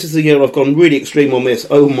 this is the year I've gone really extreme on this.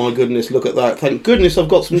 Oh my goodness, look at that. Thank goodness I've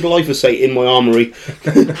got some glyphosate in my armoury,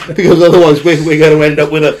 because otherwise we're going to end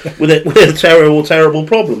up with a terrible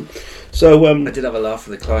problem. So I did have a laugh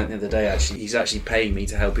with a client the other day, actually. He's actually paying me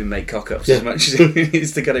to help him make cock-ups as much as he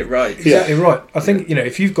needs to get it right. Exactly right. I think,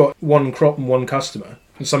 if you've got one crop and one customer,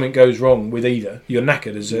 and something goes wrong with either, you're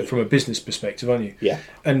knackered from a business perspective, aren't you? Yeah.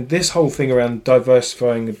 And this whole thing around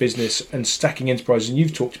diversifying the business and stacking enterprises, and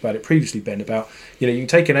you've talked about it previously, Ben, about you can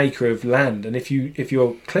take an acre of land, and if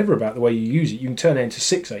you're clever about the way you use it, you can turn it into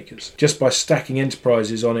 6 acres just by stacking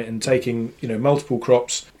enterprises on it and taking multiple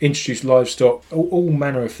crops, introduce livestock, all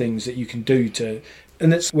manner of things that you can do to.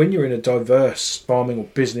 And that's when you're in a diverse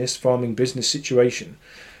farming business situation.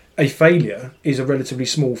 A failure is a relatively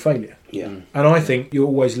small failure. Yeah. And I think you're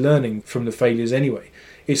always learning from the failures anyway.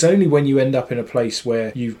 It's only when you end up in a place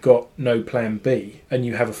where you've got no plan B and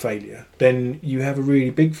you have a failure, then you have a really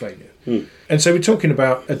big failure. And so we're talking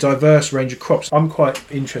about a diverse range of crops. I'm quite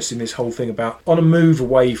interested in this whole thing about on a move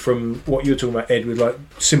away from what you're talking about, Ed, with like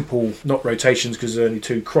simple, not rotations because there's only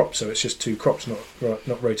 2 crops, so it's just 2 crops,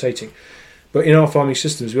 not rotating. But in our farming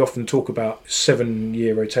systems, we often talk about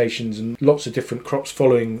 7-year rotations and lots of different crops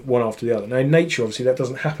following one after the other. Now, in nature, obviously, that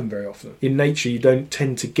doesn't happen very often. In nature, you don't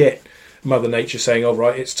tend to get Mother Nature saying, "All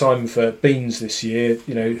right, it's time for beans this year.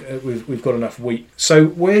 We've got enough wheat." So,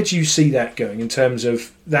 where do you see that going in terms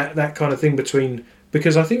of that kind of thing between?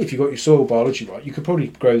 Because I think if you got your soil biology right, you could probably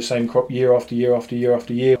grow the same crop year after year after year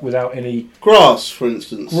after year without any... Grass, for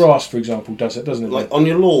instance. Grass, for example, does it, doesn't it? Like on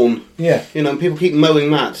your lawn. Yeah. People keep mowing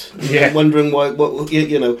that. Yeah. Wondering why,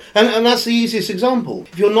 And that's the easiest example.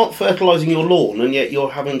 If you're not fertilising your lawn and yet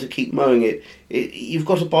you're having to keep mowing it, you've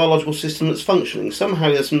got a biological system that's functioning.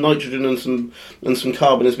 Somehow there's some nitrogen and some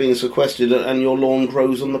carbon is being sequestered, and your lawn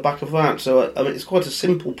grows on the back of that. So it's quite a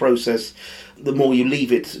simple process. The more you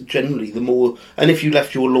leave it, generally, the more... And if you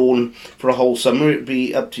left your lawn for a whole summer, it'd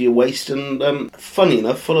be up to your waist and, funny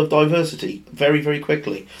enough, full of diversity very, very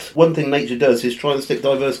quickly. One thing nature does is try and stick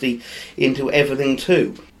diversity into everything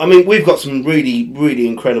too. I mean, we've got some really, really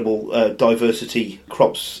incredible diversity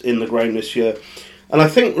crops in the ground this year. And I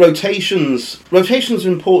think rotations are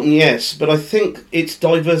important, yes, but I think it's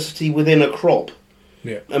diversity within a crop.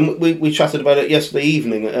 Yeah. And we chatted about it yesterday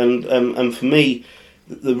evening, and for me,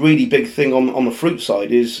 the really big thing on the fruit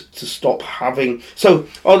side is to stop having... So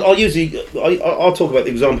I'll talk about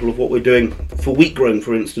the example of what we're doing for wheat growing,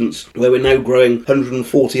 for instance, where we're now growing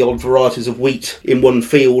 140 odd varieties of wheat in one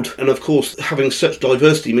field. And of course, having such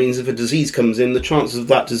diversity means if a disease comes in, the chances of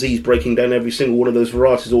that disease breaking down every single one of those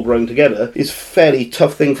varieties all growing together is a fairly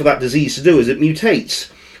tough thing for that disease to do as it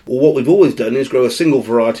mutates. Well, what we've always done is grow a single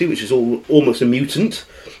variety, which is almost a mutant.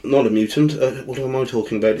 Not a mutant. What am I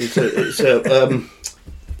talking about? It's a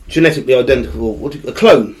genetically identical, a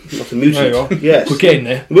clone, not a mutant. There you are. Yes. We're getting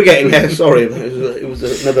there. We're getting there, sorry. It was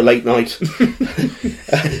another late night.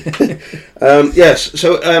 Yes,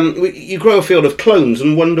 so you grow a field of clones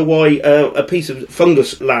and wonder why a piece of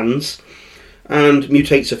fungus lands and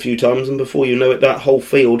mutates a few times, and before you know it, that whole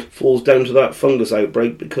field falls down to that fungus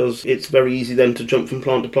outbreak, because it's very easy then to jump from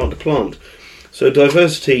plant to plant to plant. So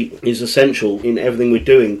diversity is essential in everything we're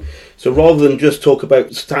doing. So rather than just talk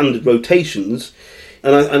about standard rotations,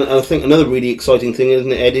 and I think another really exciting thing,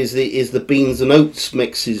 isn't it, Ed, is the beans and oats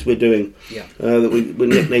mixes we're doing. Yeah. That we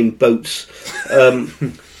nicknamed boats.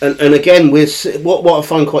 And again, what I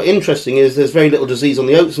find quite interesting is there's very little disease on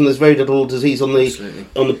the oats, and there's very little disease on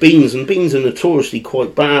the beans. And beans are notoriously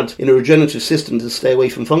quite bad in a regenerative system to stay away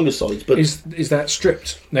from fungicides. But is that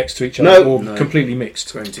stripped next to each other, or No. completely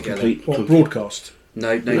mixed? Grown together. Broadcast?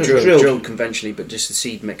 No, drilled. drilled conventionally, but just the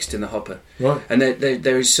seed mixed in the hopper. Right. And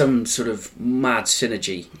there is some sort of mad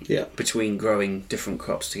synergy Yeah. between growing different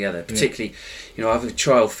crops together. Particularly, I have a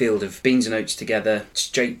trial field of beans and oats together,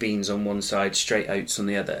 straight beans on one side, straight oats on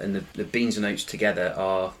the other, and the beans and oats together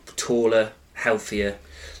are taller, healthier,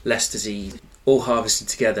 less disease, all harvested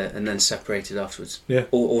together and then separated afterwards. Yeah.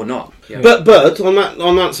 Or not. Yeah. But on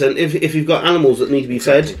that sense, if you've got animals that need to be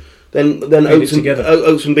Exactly. fed, then oats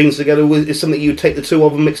and beans together is something you take the two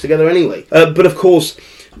of them mixed together anyway. But of course,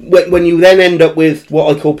 when you then end up with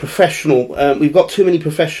what I call professional, we've got too many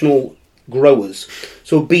professional growers.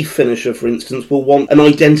 So a beef finisher, for instance, will want an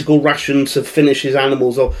identical ration to finish his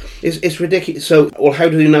animals. Or it's ridiculous. So, well, how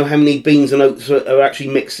do you know how many beans and oats are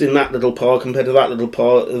actually mixed in that little part compared to that little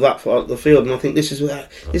part of that part of the field? And I think this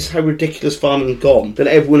is how ridiculous farming has gone, that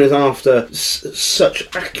everyone is after such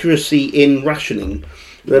accuracy in rationing.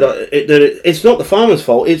 That it's not the farmer's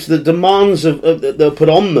fault. It's the demands that are put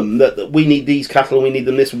on them that we need these cattle, and we need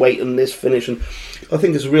them this weight and this finish. And I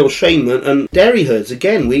think it's a real shame. And dairy herds,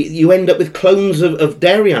 again, you end up with clones of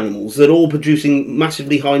dairy animals that are all producing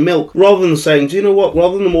massively high milk. Rather than saying, do you know what?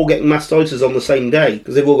 Rather than them all getting mastitis on the same day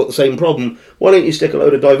because they've all got the same problem, why don't you stick a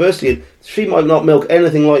load of diversity in? She might not milk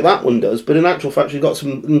anything like that one does, but in actual fact, she's got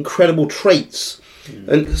some incredible traits.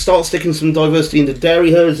 And start sticking some diversity into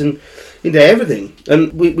dairy herds and into everything.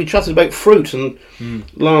 And we chatted about fruit and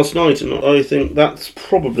last night, and I think that's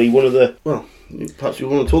probably one of the, well, perhaps you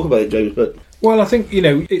want to talk about it, James, but... Well, I think,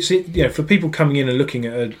 it's for people coming in and looking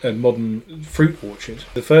at a modern fruit orchard,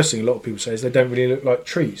 the first thing a lot of people say is they don't really look like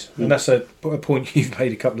trees. And that's a point you've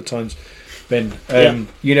made a couple of times, Ben. And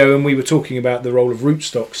we were talking about the role of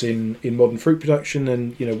rootstocks in modern fruit production,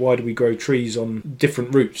 and why do we grow trees on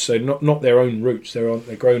different roots? So not their own roots;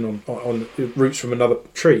 they're grown on roots from another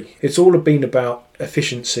tree. It's all been about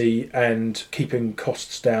efficiency and keeping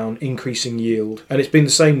costs down, increasing yield, and it's been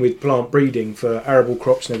the same with plant breeding for arable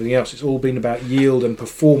crops and everything else. It's all been about yield and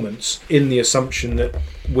performance in the assumption that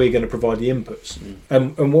we're going to provide the inputs.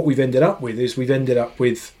 And what we've ended up with is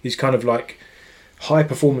these kind of like high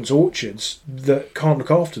performance orchards that can't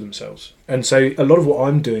look after themselves. And so a lot of what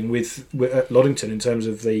I'm doing with at Loddington in terms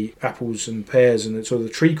of the apples and pears and the sort of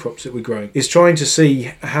the tree crops that we're growing is trying to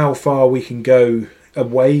see how far we can go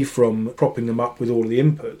away from propping them up with all of the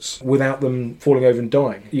inputs without them falling over and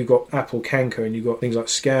dying. You've got apple canker and you've got things like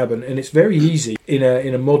scab, and it's very easy in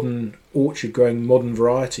a modern orchard growing modern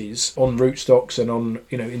varieties on rootstocks and on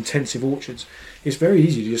intensive orchards. It's very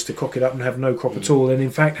easy just to cock it up and have no crop at all, and in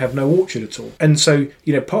fact have no orchard at all. And so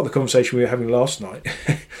part of the conversation we were having last night,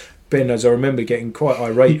 Ben, as I remember, getting quite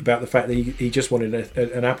irate about the fact that he just wanted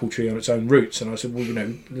an apple tree on its own roots, and I said, well,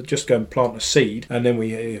 just go and plant a seed. And then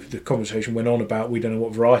the conversation went on about we don't know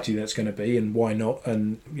what variety that's going to be and why not.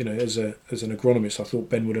 And as an agronomist, I thought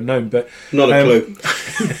Ben would have known, but not a clue.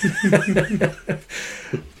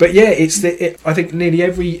 But yeah, I think nearly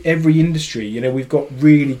every industry, we've got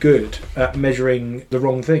really good at measuring the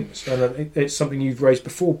wrong things, and it's something you've raised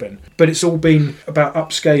before, Ben. But it's all been about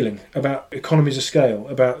upscaling, about economies of scale,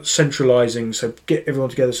 about centralising, so get everyone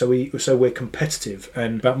together so we're competitive,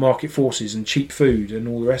 and about market forces and cheap food and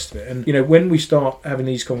all the rest of it. And when we start having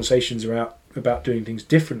these conversations about doing things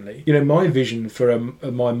differently, my vision for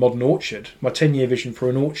my modern orchard, my 10-year vision for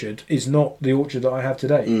an orchard is not the orchard that I have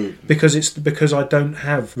today, because I don't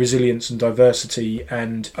have resilience and diversity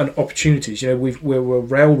and opportunities. We're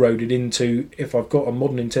railroaded into, if I've got a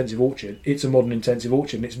modern intensive orchard, it's a modern intensive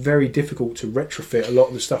orchard, and it's very difficult to retrofit a lot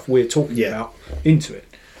of the stuff we're talking about into it.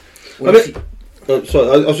 Sorry,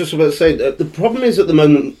 I was just about to say, the problem is at the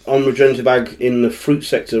moment on regenerative ag in the fruit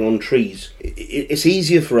sector on trees, it's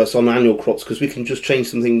easier for us on annual crops because we can just change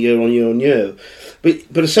something year on year on year. But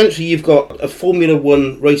essentially you've got a Formula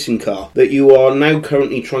 1 racing car that you are now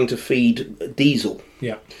currently trying to feed diesel.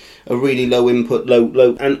 Yeah. A really low input,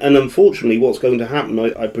 low, and unfortunately what's going to happen,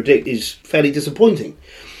 I predict, is fairly disappointing.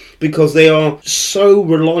 Because they are so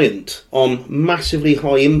reliant on massively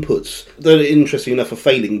high inputs that, interesting enough, are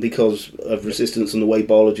failing because of resistance and the way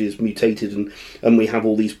biology is mutated, and we have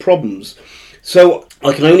all these problems. So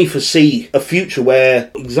I can only foresee a future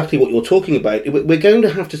where exactly what you're talking about. We're going to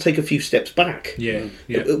have to take a few steps back. Yeah.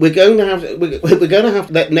 We're going to have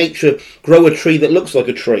to let nature grow a tree that looks like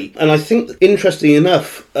a tree. And I think, interestingly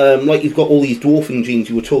enough, like you've got all these dwarfing genes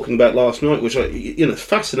you were talking about last night, which are, it's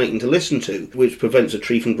fascinating to listen to, which prevents a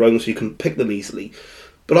tree from growing so you can pick them easily.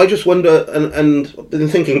 But I just wonder, and I've been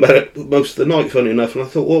thinking about it most of the night, funny enough, and I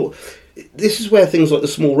thought, well, this is where things like the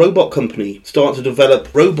Small Robot Company start to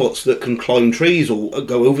develop robots that can climb trees or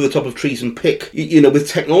go over the top of trees and pick, with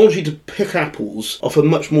technology to pick apples off a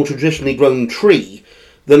much more traditionally grown tree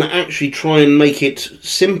than actually try and make it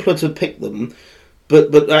simpler to pick them,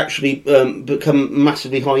 but actually become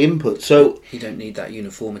massively high input. So you don't need that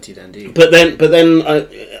uniformity then, do you? But then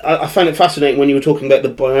I found it fascinating when you were talking about the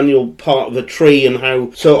biennial part of a tree and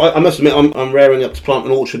how. So I must admit, I'm raring up to plant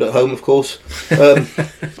an orchard at home. Of course,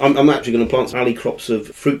 I'm actually going to plant some alley crops of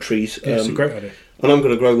fruit trees. Yeah, it's a great idea. And I'm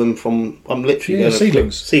going to grow them from. I'm literally going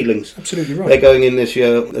seedlings. Seedlings. Absolutely right. They're going in this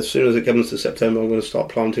year. As soon as it comes to September, I'm going to start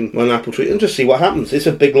planting my apple tree and just see what happens. It's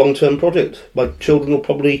a big long-term project. My children will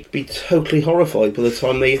probably be totally horrified by the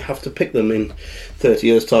time they have to pick them in 30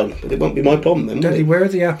 years' time. But it won't be my problem then. Daddy, where are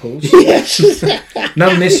the apples? Yes.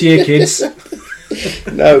 None this year, kids.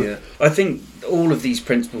 No. Yeah. I think all of these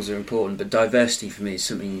principles are important, but diversity for me is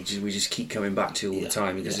something we just keep coming back to all the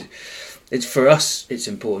time, because it's for us, it's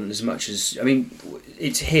important as much as,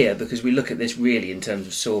 it's here because we look at this really in terms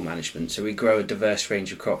of soil management. So we grow a diverse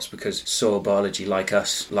range of crops because soil biology, like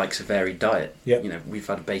us, likes a varied diet. Yep. We've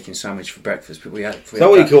had a bacon sandwich for breakfast, but Is that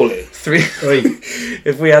what you call it?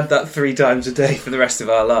 If we had that 3 times a day for the rest of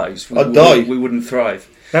our lives, I'd die. We wouldn't thrive.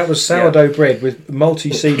 That was sourdough bread with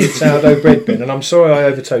multi-seeded sourdough bread bin, and I'm sorry I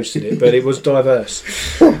over-toasted it, but it was diverse.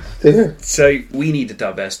 So we need a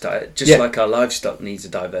diverse diet, just like our livestock needs a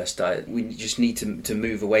diverse diet. We just need to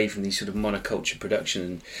move away from these sort of monoculture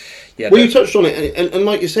production. And, you touched on it, and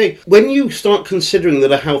like you say, when you start considering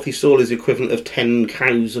that a healthy soil is the equivalent of 10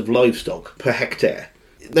 cows of livestock per hectare,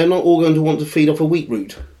 they're not all going to want to feed off a wheat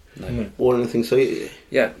root. Or anything. So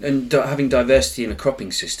and having diversity in a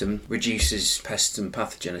cropping system reduces pests and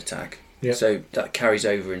pathogen attack. Yep. So that carries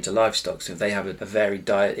over into livestock. So if they have a varied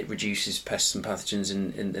diet, it reduces pests and pathogens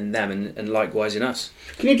in them, and likewise in us.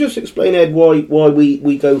 Can you just explain, Ed, why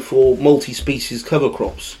we go for multi-species cover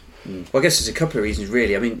crops? Well, I guess there's a couple of reasons,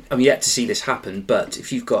 really. I'm yet to see this happen, but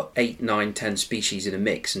if you've got 8, 9, 10 species in a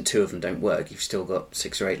mix and 2 of them don't work, you've still got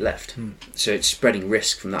 6 or 8 left. So it's spreading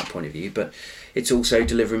risk from that point of view, but it's also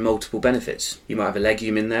delivering multiple benefits. You might have a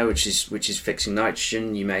legume in there, which is fixing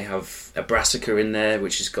nitrogen. You may have a brassica in there,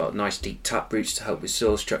 which has got nice deep tap roots to help with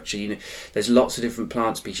soil structure. There's lots of different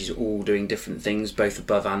plant species all doing different things, both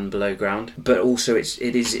above and below ground. But also, it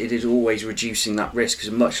is always reducing that risk,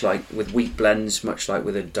 because much like with wheat blends, much like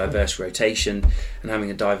with a diverse rotation and having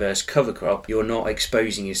a diverse cover crop, you're not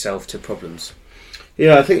exposing yourself to problems.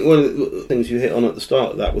 Yeah, I think one of the things you hit on at the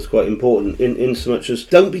start of that was quite important, in so much as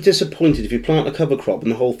don't be disappointed if you plant a cover crop and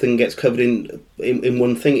the whole thing gets covered in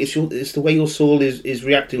one thing. It's the way your soil is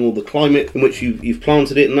reacting, or the climate in which you've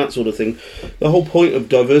planted it and that sort of thing. The whole point of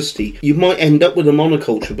diversity, you might end up with a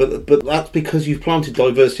monoculture, but that's because you've planted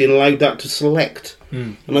diversity and allowed that to select.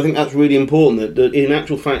 And I think that's really important, that in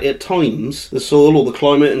actual fact, at times, the soil or the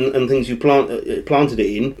climate and things you planted it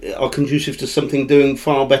in are conducive to something doing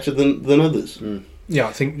far better than others. Yeah,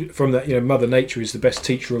 I think from that, Mother Nature is the best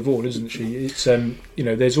teacher of all, isn't she? It's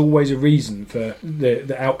there's always a reason for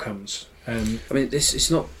the outcomes. This is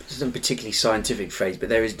not a particularly scientific phrase, but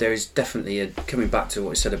there is definitely coming back to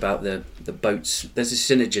what I said about the boats. There's a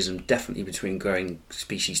synergism definitely between growing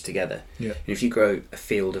species together. Yeah. And if you grow a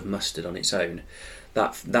field of mustard on its own,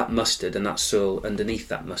 that mustard and that soil underneath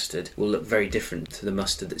that mustard will look very different to the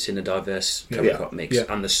mustard that's in a diverse cover crop mix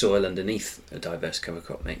and the soil underneath a diverse cover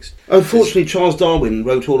crop mix. Unfortunately, Charles Darwin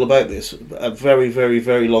wrote all about this a very, very,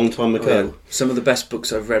 very long time ago. Yeah. Some of the best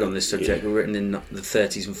books I've read on this subject were written in the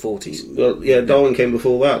 30s and 40s. Well, Darwin came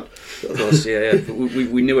before that. Of course, but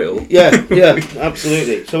we knew it all. Yeah,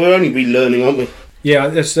 absolutely. So we're only relearning, aren't we? Yeah,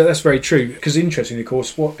 that's very true. Because interestingly, of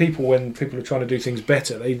course, when people are trying to do things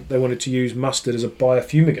better, they wanted to use mustard as a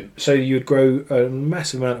biofumigant. So you'd grow a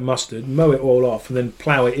massive amount of mustard, mow it all off, and then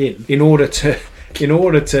plough it in order to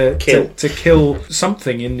kill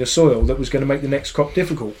something in your soil that was going to make the next crop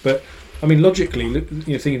difficult. But logically,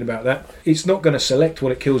 thinking about that, it's not going to select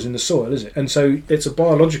what it kills in the soil, is it? And so it's a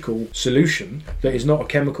biological solution that is not a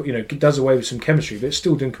chemical. It does away with some chemistry, but it's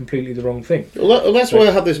still doing completely the wrong thing. Well, that's why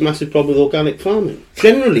I have this massive problem with organic farming.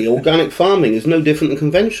 Generally, organic farming is no different than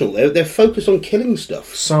conventional. They're focused on killing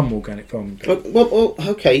stuff. Some organic farming. Well,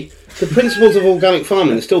 okay. The principles of organic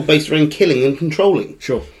farming are still based around killing and controlling.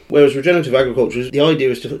 Sure. Whereas regenerative agriculture, the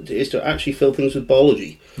idea is to actually fill things with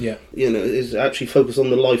biology. Yeah. Is actually focus on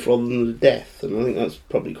the life rather than the death, and I think that's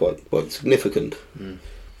probably quite significant.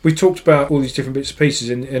 We've talked about all these different bits and pieces,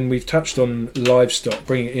 and we've touched on livestock,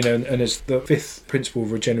 bringing it, and as the fifth principle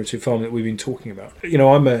of regenerative farming that we've been talking about.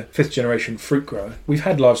 I'm a fifth generation fruit grower. We've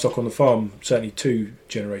had livestock on the farm certainly 2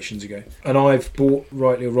 generations ago, and I've bought,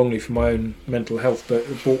 rightly or wrongly for my own mental health, but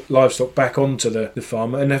bought livestock back onto the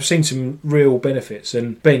farm, and have seen some real benefits.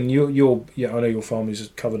 And Ben, I know your farm is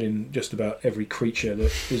covered in just about every creature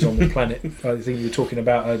that is on the planet. I think you were talking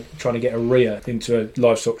about trying to get a rhea into a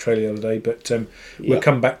livestock trailer the other day, but we'll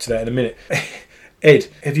come back to that in a minute. Ed,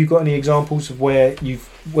 have you got any examples of where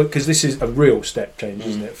because this is a real step change,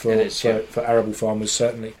 isn't it, for arable farmers,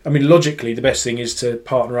 certainly. I mean, logically, the best thing is to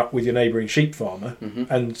partner up with your neighbouring sheep farmer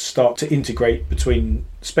and start to integrate between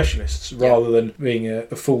specialists rather than being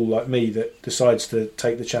a fool like me that decides to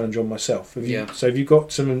take the challenge on myself. So have you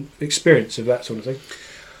got some experience of that sort of thing?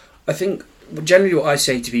 I think generally what I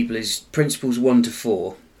say to people is principles 1 to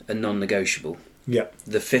 4 are non-negotiable. Yeah.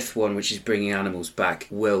 The 5th one, which is bringing animals back,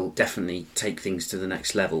 will definitely take things to the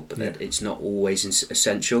next level, but it's not always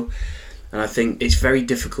essential. And I think it's very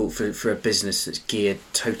difficult for a business that's geared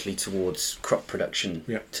totally towards crop production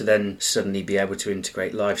to then suddenly be able to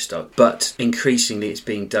integrate livestock. But increasingly it's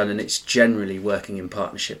being done, and it's generally working in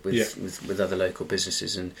partnership with other local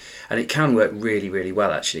businesses. And it can work really, really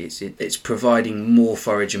well, actually. It's providing more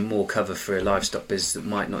forage and more cover for a livestock business that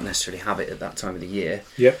might not necessarily have it at that time of the year.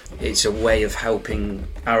 Yeah. It's a way of helping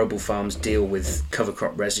arable farms deal with cover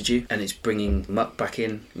crop residue, and it's bringing muck back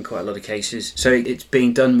in quite a lot of cases. So it's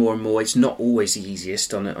being done more and more. It's not always the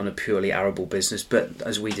easiest on a purely arable business, but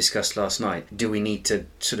as we discussed last night, do we need to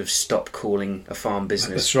sort of stop calling a farm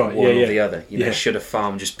business one or the other? Should a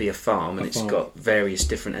farm just be a farm, and it's got various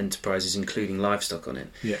different enterprises including livestock on it?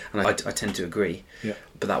 And I tend to agree,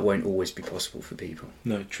 but that won't always be possible for people.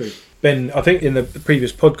 No, true. Ben, I think in the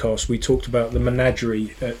previous podcast we talked about the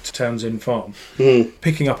menagerie at Townsend Farm.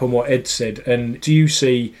 Picking up on what Ed said, and do you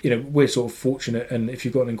see, we're sort of fortunate, and if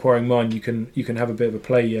you've got an inquiring mind, you can have a bit of a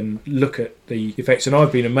play and look at the effects. And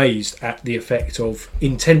I've been amazed at the effect of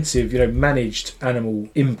intensive, managed animal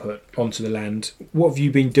input onto the land. What have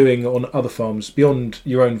you been doing on other farms beyond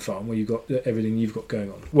your own farm, where you've got everything you've got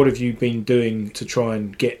going on? What have you been doing to try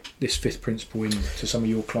and get this 5th principle into some of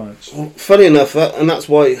your clients? Well, funny enough, and that's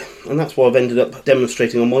why I've ended up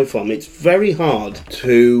demonstrating on my farm. It's very hard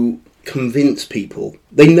to convince people.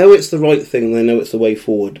 They know it's the right thing, they know it's the way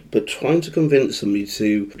forward, but trying to convince somebody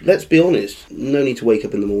to, let's be honest, no need to wake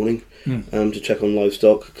up in the morning to check on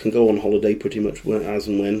livestock, can go on holiday pretty much as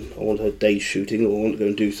and when I want a day's shooting or I want to go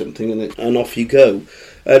and do something, and off you go.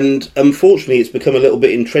 And unfortunately it's become a little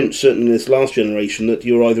bit entrenched, certainly in this last generation, that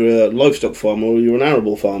you're either a livestock farmer or you're an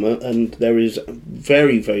arable farmer, and there is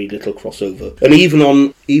very, very little crossover. And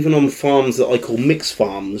even on farms that I call mixed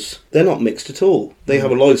farms, they're not mixed at all. They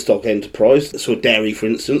have a livestock enterprise, so a dairy for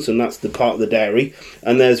instance, and that's the part of the dairy,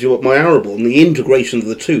 and there's my arable, and the integration of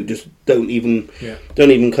the two just don't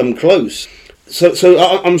even come close. So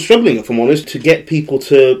I'm struggling, if I'm honest, to get people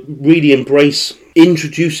to really embrace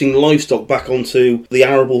introducing livestock back onto the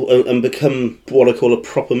arable and become what I call a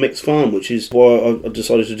proper mixed farm, which is why I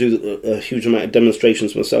decided to do a huge amount of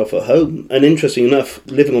demonstrations myself at home. And interesting enough,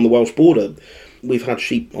 living on the Welsh border, we've had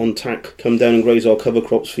sheep on tack come down and graze our cover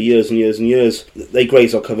crops for years and years and years. They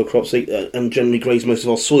graze our cover crops and generally graze most of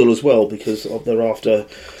our soil as well, because they're after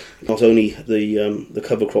not only the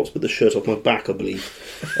cover crops but the shirt off my back, I believe,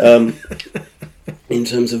 in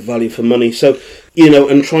terms of value for money. So,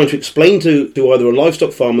 and trying to explain to either a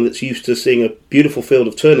livestock farmer that's used to seeing a beautiful field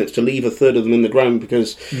of turnips to leave a third of them in the ground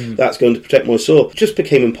because that's going to protect my soil, it just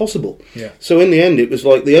became impossible. Yeah. So in the end it was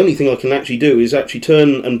like the only thing I can actually do is actually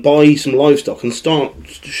turn and buy some livestock and start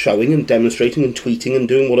showing and demonstrating and tweeting and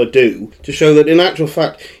doing what I do to show that in actual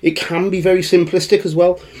fact it can be very simplistic as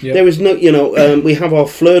well. Yeah. There is no, we have our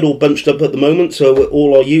flood all bunched up at the moment, so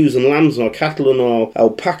all our ewes and lambs and our cattle and our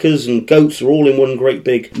alpacas and goats are all in one great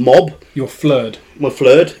big mob. Your flood. My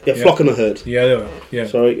flood, flock and a herd. Yeah, they are. Yeah.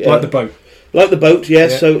 Sorry, like the boat. Like the boat, yeah.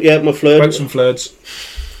 So my flood. Boats and floods.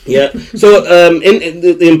 Yeah. So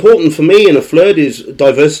the important for me in a flood is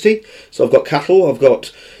diversity. So I've got cattle. I've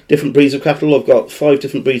got different breeds of cattle. I've got 5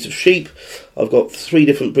 different breeds of sheep. I've got 3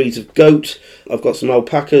 different breeds of goat. I've got some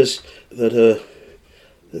alpacas that are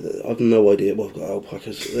I've no idea. Well, I've got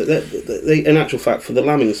alpacas. They, in actual fact, for the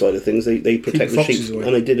lambing side of things, they protect the sheep,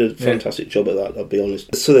 and they did a fantastic job at that, I'll be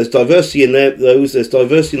honest. So there's diversity in there's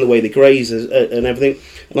diversity in the way they graze and everything.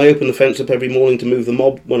 And I open the fence up every morning to move the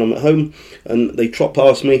mob when I'm at home, and they trot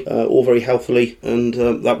past me, all very healthily, and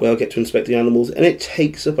that way I get to inspect the animals, and it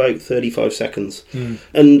takes about 35 seconds.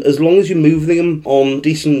 And as long as you move them on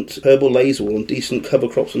decent herbal lays or on decent cover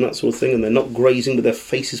crops and that sort of thing, and they're not grazing with their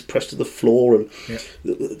faces pressed to the floor, and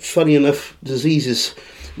funny enough, diseases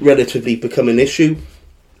relatively become an issue.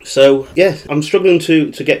 So, yeah, I'm struggling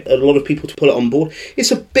to get a lot of people to pull it on board.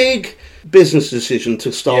 It's a big business decision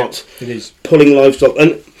to start pulling livestock.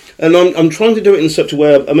 And I'm trying to do it in such a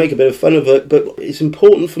way, I make a bit of fun of it, but it's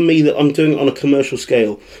important for me that I'm doing it on a commercial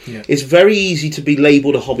scale. Yeah. It's very easy to be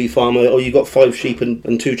labelled a hobby farmer, or you've got 5 sheep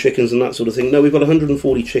and 2 chickens and that sort of thing. No, we've got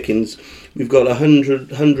 140 chickens, we've got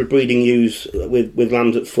 100 breeding ewes with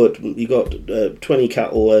lambs at foot, you've got 20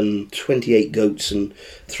 cattle and 28 goats and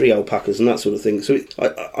 3 alpacas and that sort of thing. So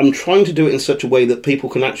I'm trying to do it in such a way that people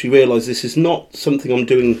can actually realise this is not something I'm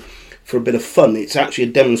doing for a bit of fun, it's actually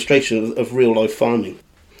a demonstration of real life farming.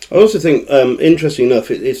 I also think, interesting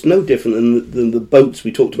enough, it's no different than the boats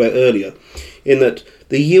we talked about earlier, in that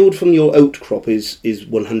the yield from your oat crop is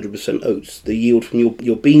 100% oats. The yield from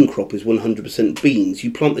your bean crop is 100% beans.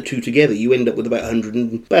 You plant the two together, you end up with about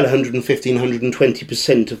 115,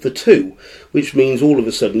 120% of the two, which means all of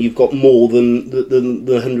a sudden you've got more than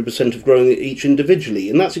the 100% of growing it each individually.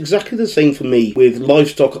 And that's exactly the same for me with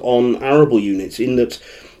livestock on arable units, in that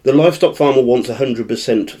the livestock farmer wants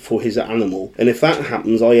 100% for his animal, and if that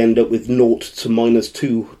happens, I end up with 0 to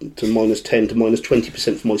 -2 to -10 to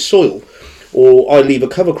 -20% for my soil. Or I leave a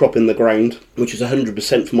cover crop in the ground, which is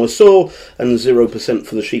 100% for my soil and 0%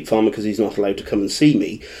 for the sheep farmer because he's not allowed to come and see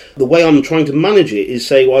me. The way I'm trying to manage it is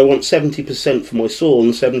say, well, I want 70% for my soil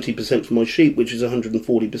and 70% for my sheep, which is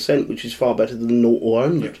 140%, which is far better than 0 or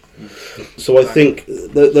 100. So I think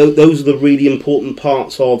those are the really important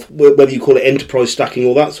parts of, whether you call it enterprise stacking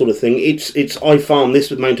or that sort of thing, it's I farm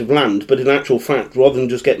this amount of land, but in actual fact, rather than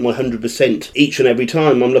just get my 100% each and every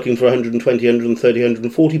time, I'm looking for 120, 130,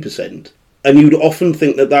 140%. And you'd often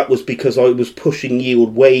think that was because I was pushing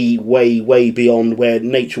yield way, way, way beyond where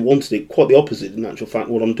nature wanted it. Quite the opposite, in actual fact.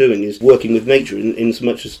 What I'm doing is working with nature in so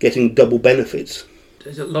much as getting double benefits.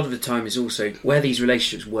 A lot of the time is also where these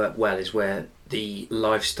relationships work well is where the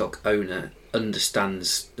livestock owner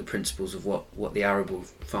understands the principles of what the arable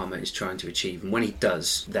farmer is trying to achieve, and when he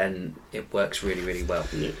does, then it works really, really well.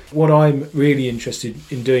 Yeah. What I'm really interested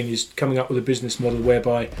in doing is coming up with a business model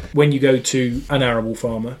whereby when you go to an arable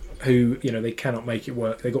farmer who, they cannot make it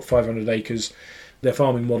work, they've got 500 acres, their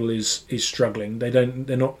farming model is struggling,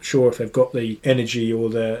 they're not sure if they've got the energy or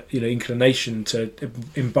the inclination to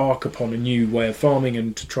embark upon a new way of farming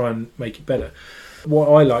and to try and make it better. What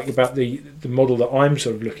I like about the model that I'm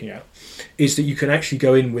sort of looking at is that you can actually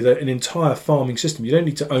go in with an entire farming system. You don't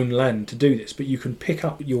need to own land to do this, but you can pick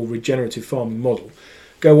up your regenerative farming model,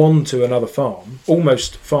 go on to another farm,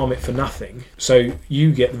 almost farm it for nothing, so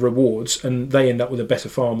you get the rewards and they end up with a better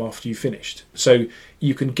farm after you've finished. So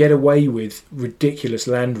you can get away with ridiculous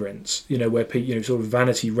land rents, where sort of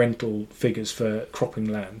vanity rental figures for cropping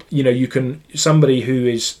land. You can, somebody who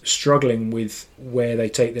is struggling with where they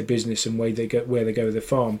take their business and where they go with their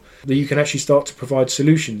farm, that you can actually start to provide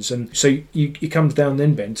solutions. And so it comes down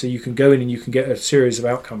then, Ben, so you can go in and you can get a series of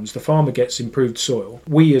outcomes. The farmer gets improved soil.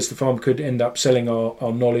 We as the farm could end up selling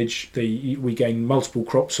our knowledge. We gain multiple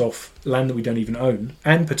crops off land that we don't even own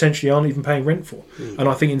and potentially aren't even paying rent for. And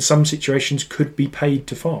I think in some situations could be paid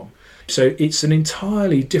to farm. So it's an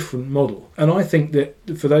entirely different model. And I think that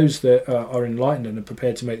for those that are enlightened and are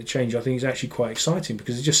prepared to make the change, I think it's actually quite exciting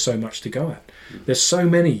because there's just so much to go at. There's so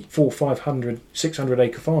many 400, 500, 600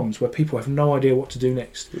 acre farms where people have no idea what to do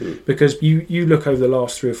next. Because you look over the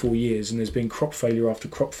last 3 or 4 years and there's been crop failure after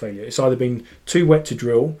crop failure. It's either been too wet to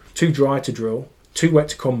drill, too dry to drill, too wet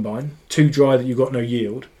to combine, too dry that you've got no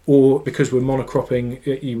yield, or because we're monocropping,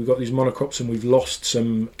 we've got these monocrops and we've lost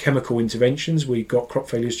some chemical interventions, we've got crop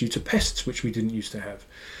failures due to pests, which we didn't used to have.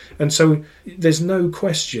 And so there's no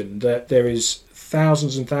question that there is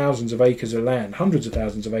thousands and thousands of acres of land, hundreds of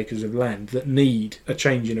thousands of acres of land that need a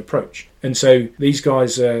change in approach. And so these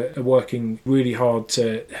guys are working really hard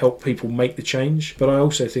to help people make the change. But I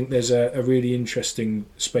also think there's a really interesting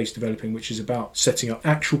space developing, which is about setting up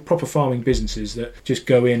actual proper farming businesses that just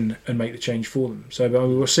go in and make the change for them. So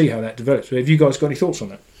we'll see how that develops. But have you guys got any thoughts on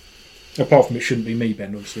that? Apart from it shouldn't be me,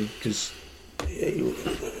 Ben, obviously, because... Yeah,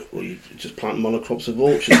 you just plant monocrops of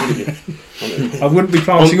orchards, wouldn't you? I wouldn't be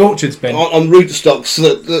planting orchards, Ben. On rootstocks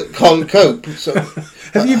that can't cope. So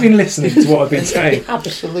Have you been listening to what I've been saying?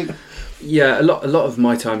 Absolutely. Yeah, a lot of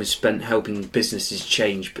my time is spent helping businesses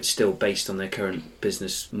change, but still based on their current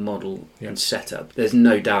business model and setup. There's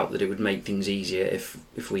no doubt that it would make things easier if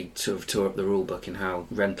we sort of tore up the rule book and how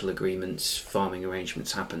rental agreements, farming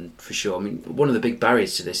arrangements happen, for sure. I mean, one of the big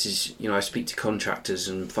barriers to this is, I speak to contractors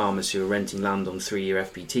and farmers who are renting land on 3-year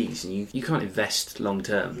FBTs, and you can't invest long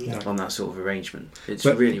term on that sort of arrangement. It's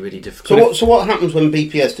really, really difficult. So what happens when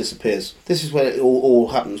BPS disappears? This is where it all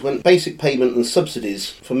happens. When basic payment and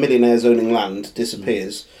subsidies for millionaires owning land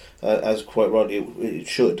disappears, as quite rightly it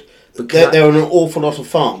should. But there are an awful lot of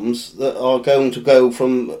farms that are going to go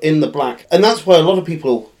from in the black. And that's why a lot of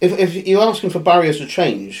people, if you're asking for barriers to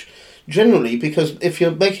change, generally, because if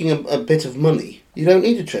you're making a bit of money, you don't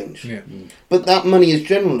need to change. Yeah. But that money is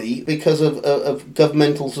generally because of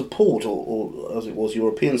governmental support or, as it was,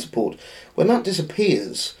 European support. When that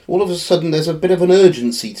disappears, all of a sudden there's a bit of an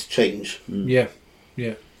urgency to change. Yeah,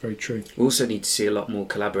 very true. We also need to see a lot more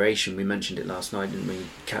collaboration. We mentioned it last night, didn't we?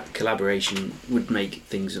 Collaboration would make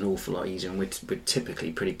things an awful lot easier, and we're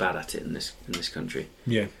typically pretty bad at it in this country.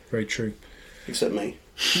 Yeah, very true. Except me.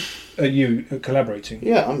 Are you collaborating?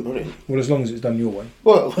 Yeah, I'm brilliant. Well, as long as it's done your way.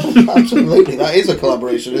 Well, absolutely. That is a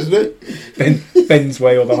collaboration, isn't it? Ben's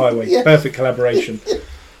way or the highway. Yeah. Perfect collaboration.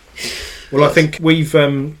 Well, I think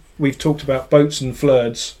we've talked about boats and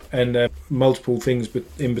flirts and multiple things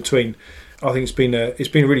in between. I think it's been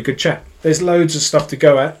a really good chat. There's loads of stuff to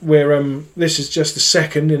go at. This is just the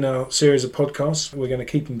second in our series of podcasts. We're going to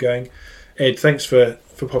keep them going. Ed, thanks for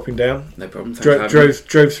popping down. No problem.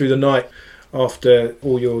 Drove through the night after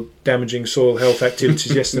all your damaging soil health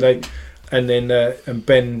activities yesterday, and then and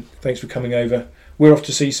Ben, thanks for coming over. We're off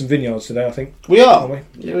to see some vineyards today, I think. We are. Aren't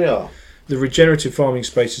we? Yeah, we are. The regenerative farming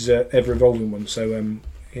space is an ever-evolving one, so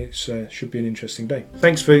it should be an interesting day.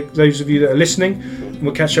 Thanks for those of you that are listening, and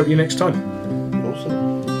we'll catch up with you next time.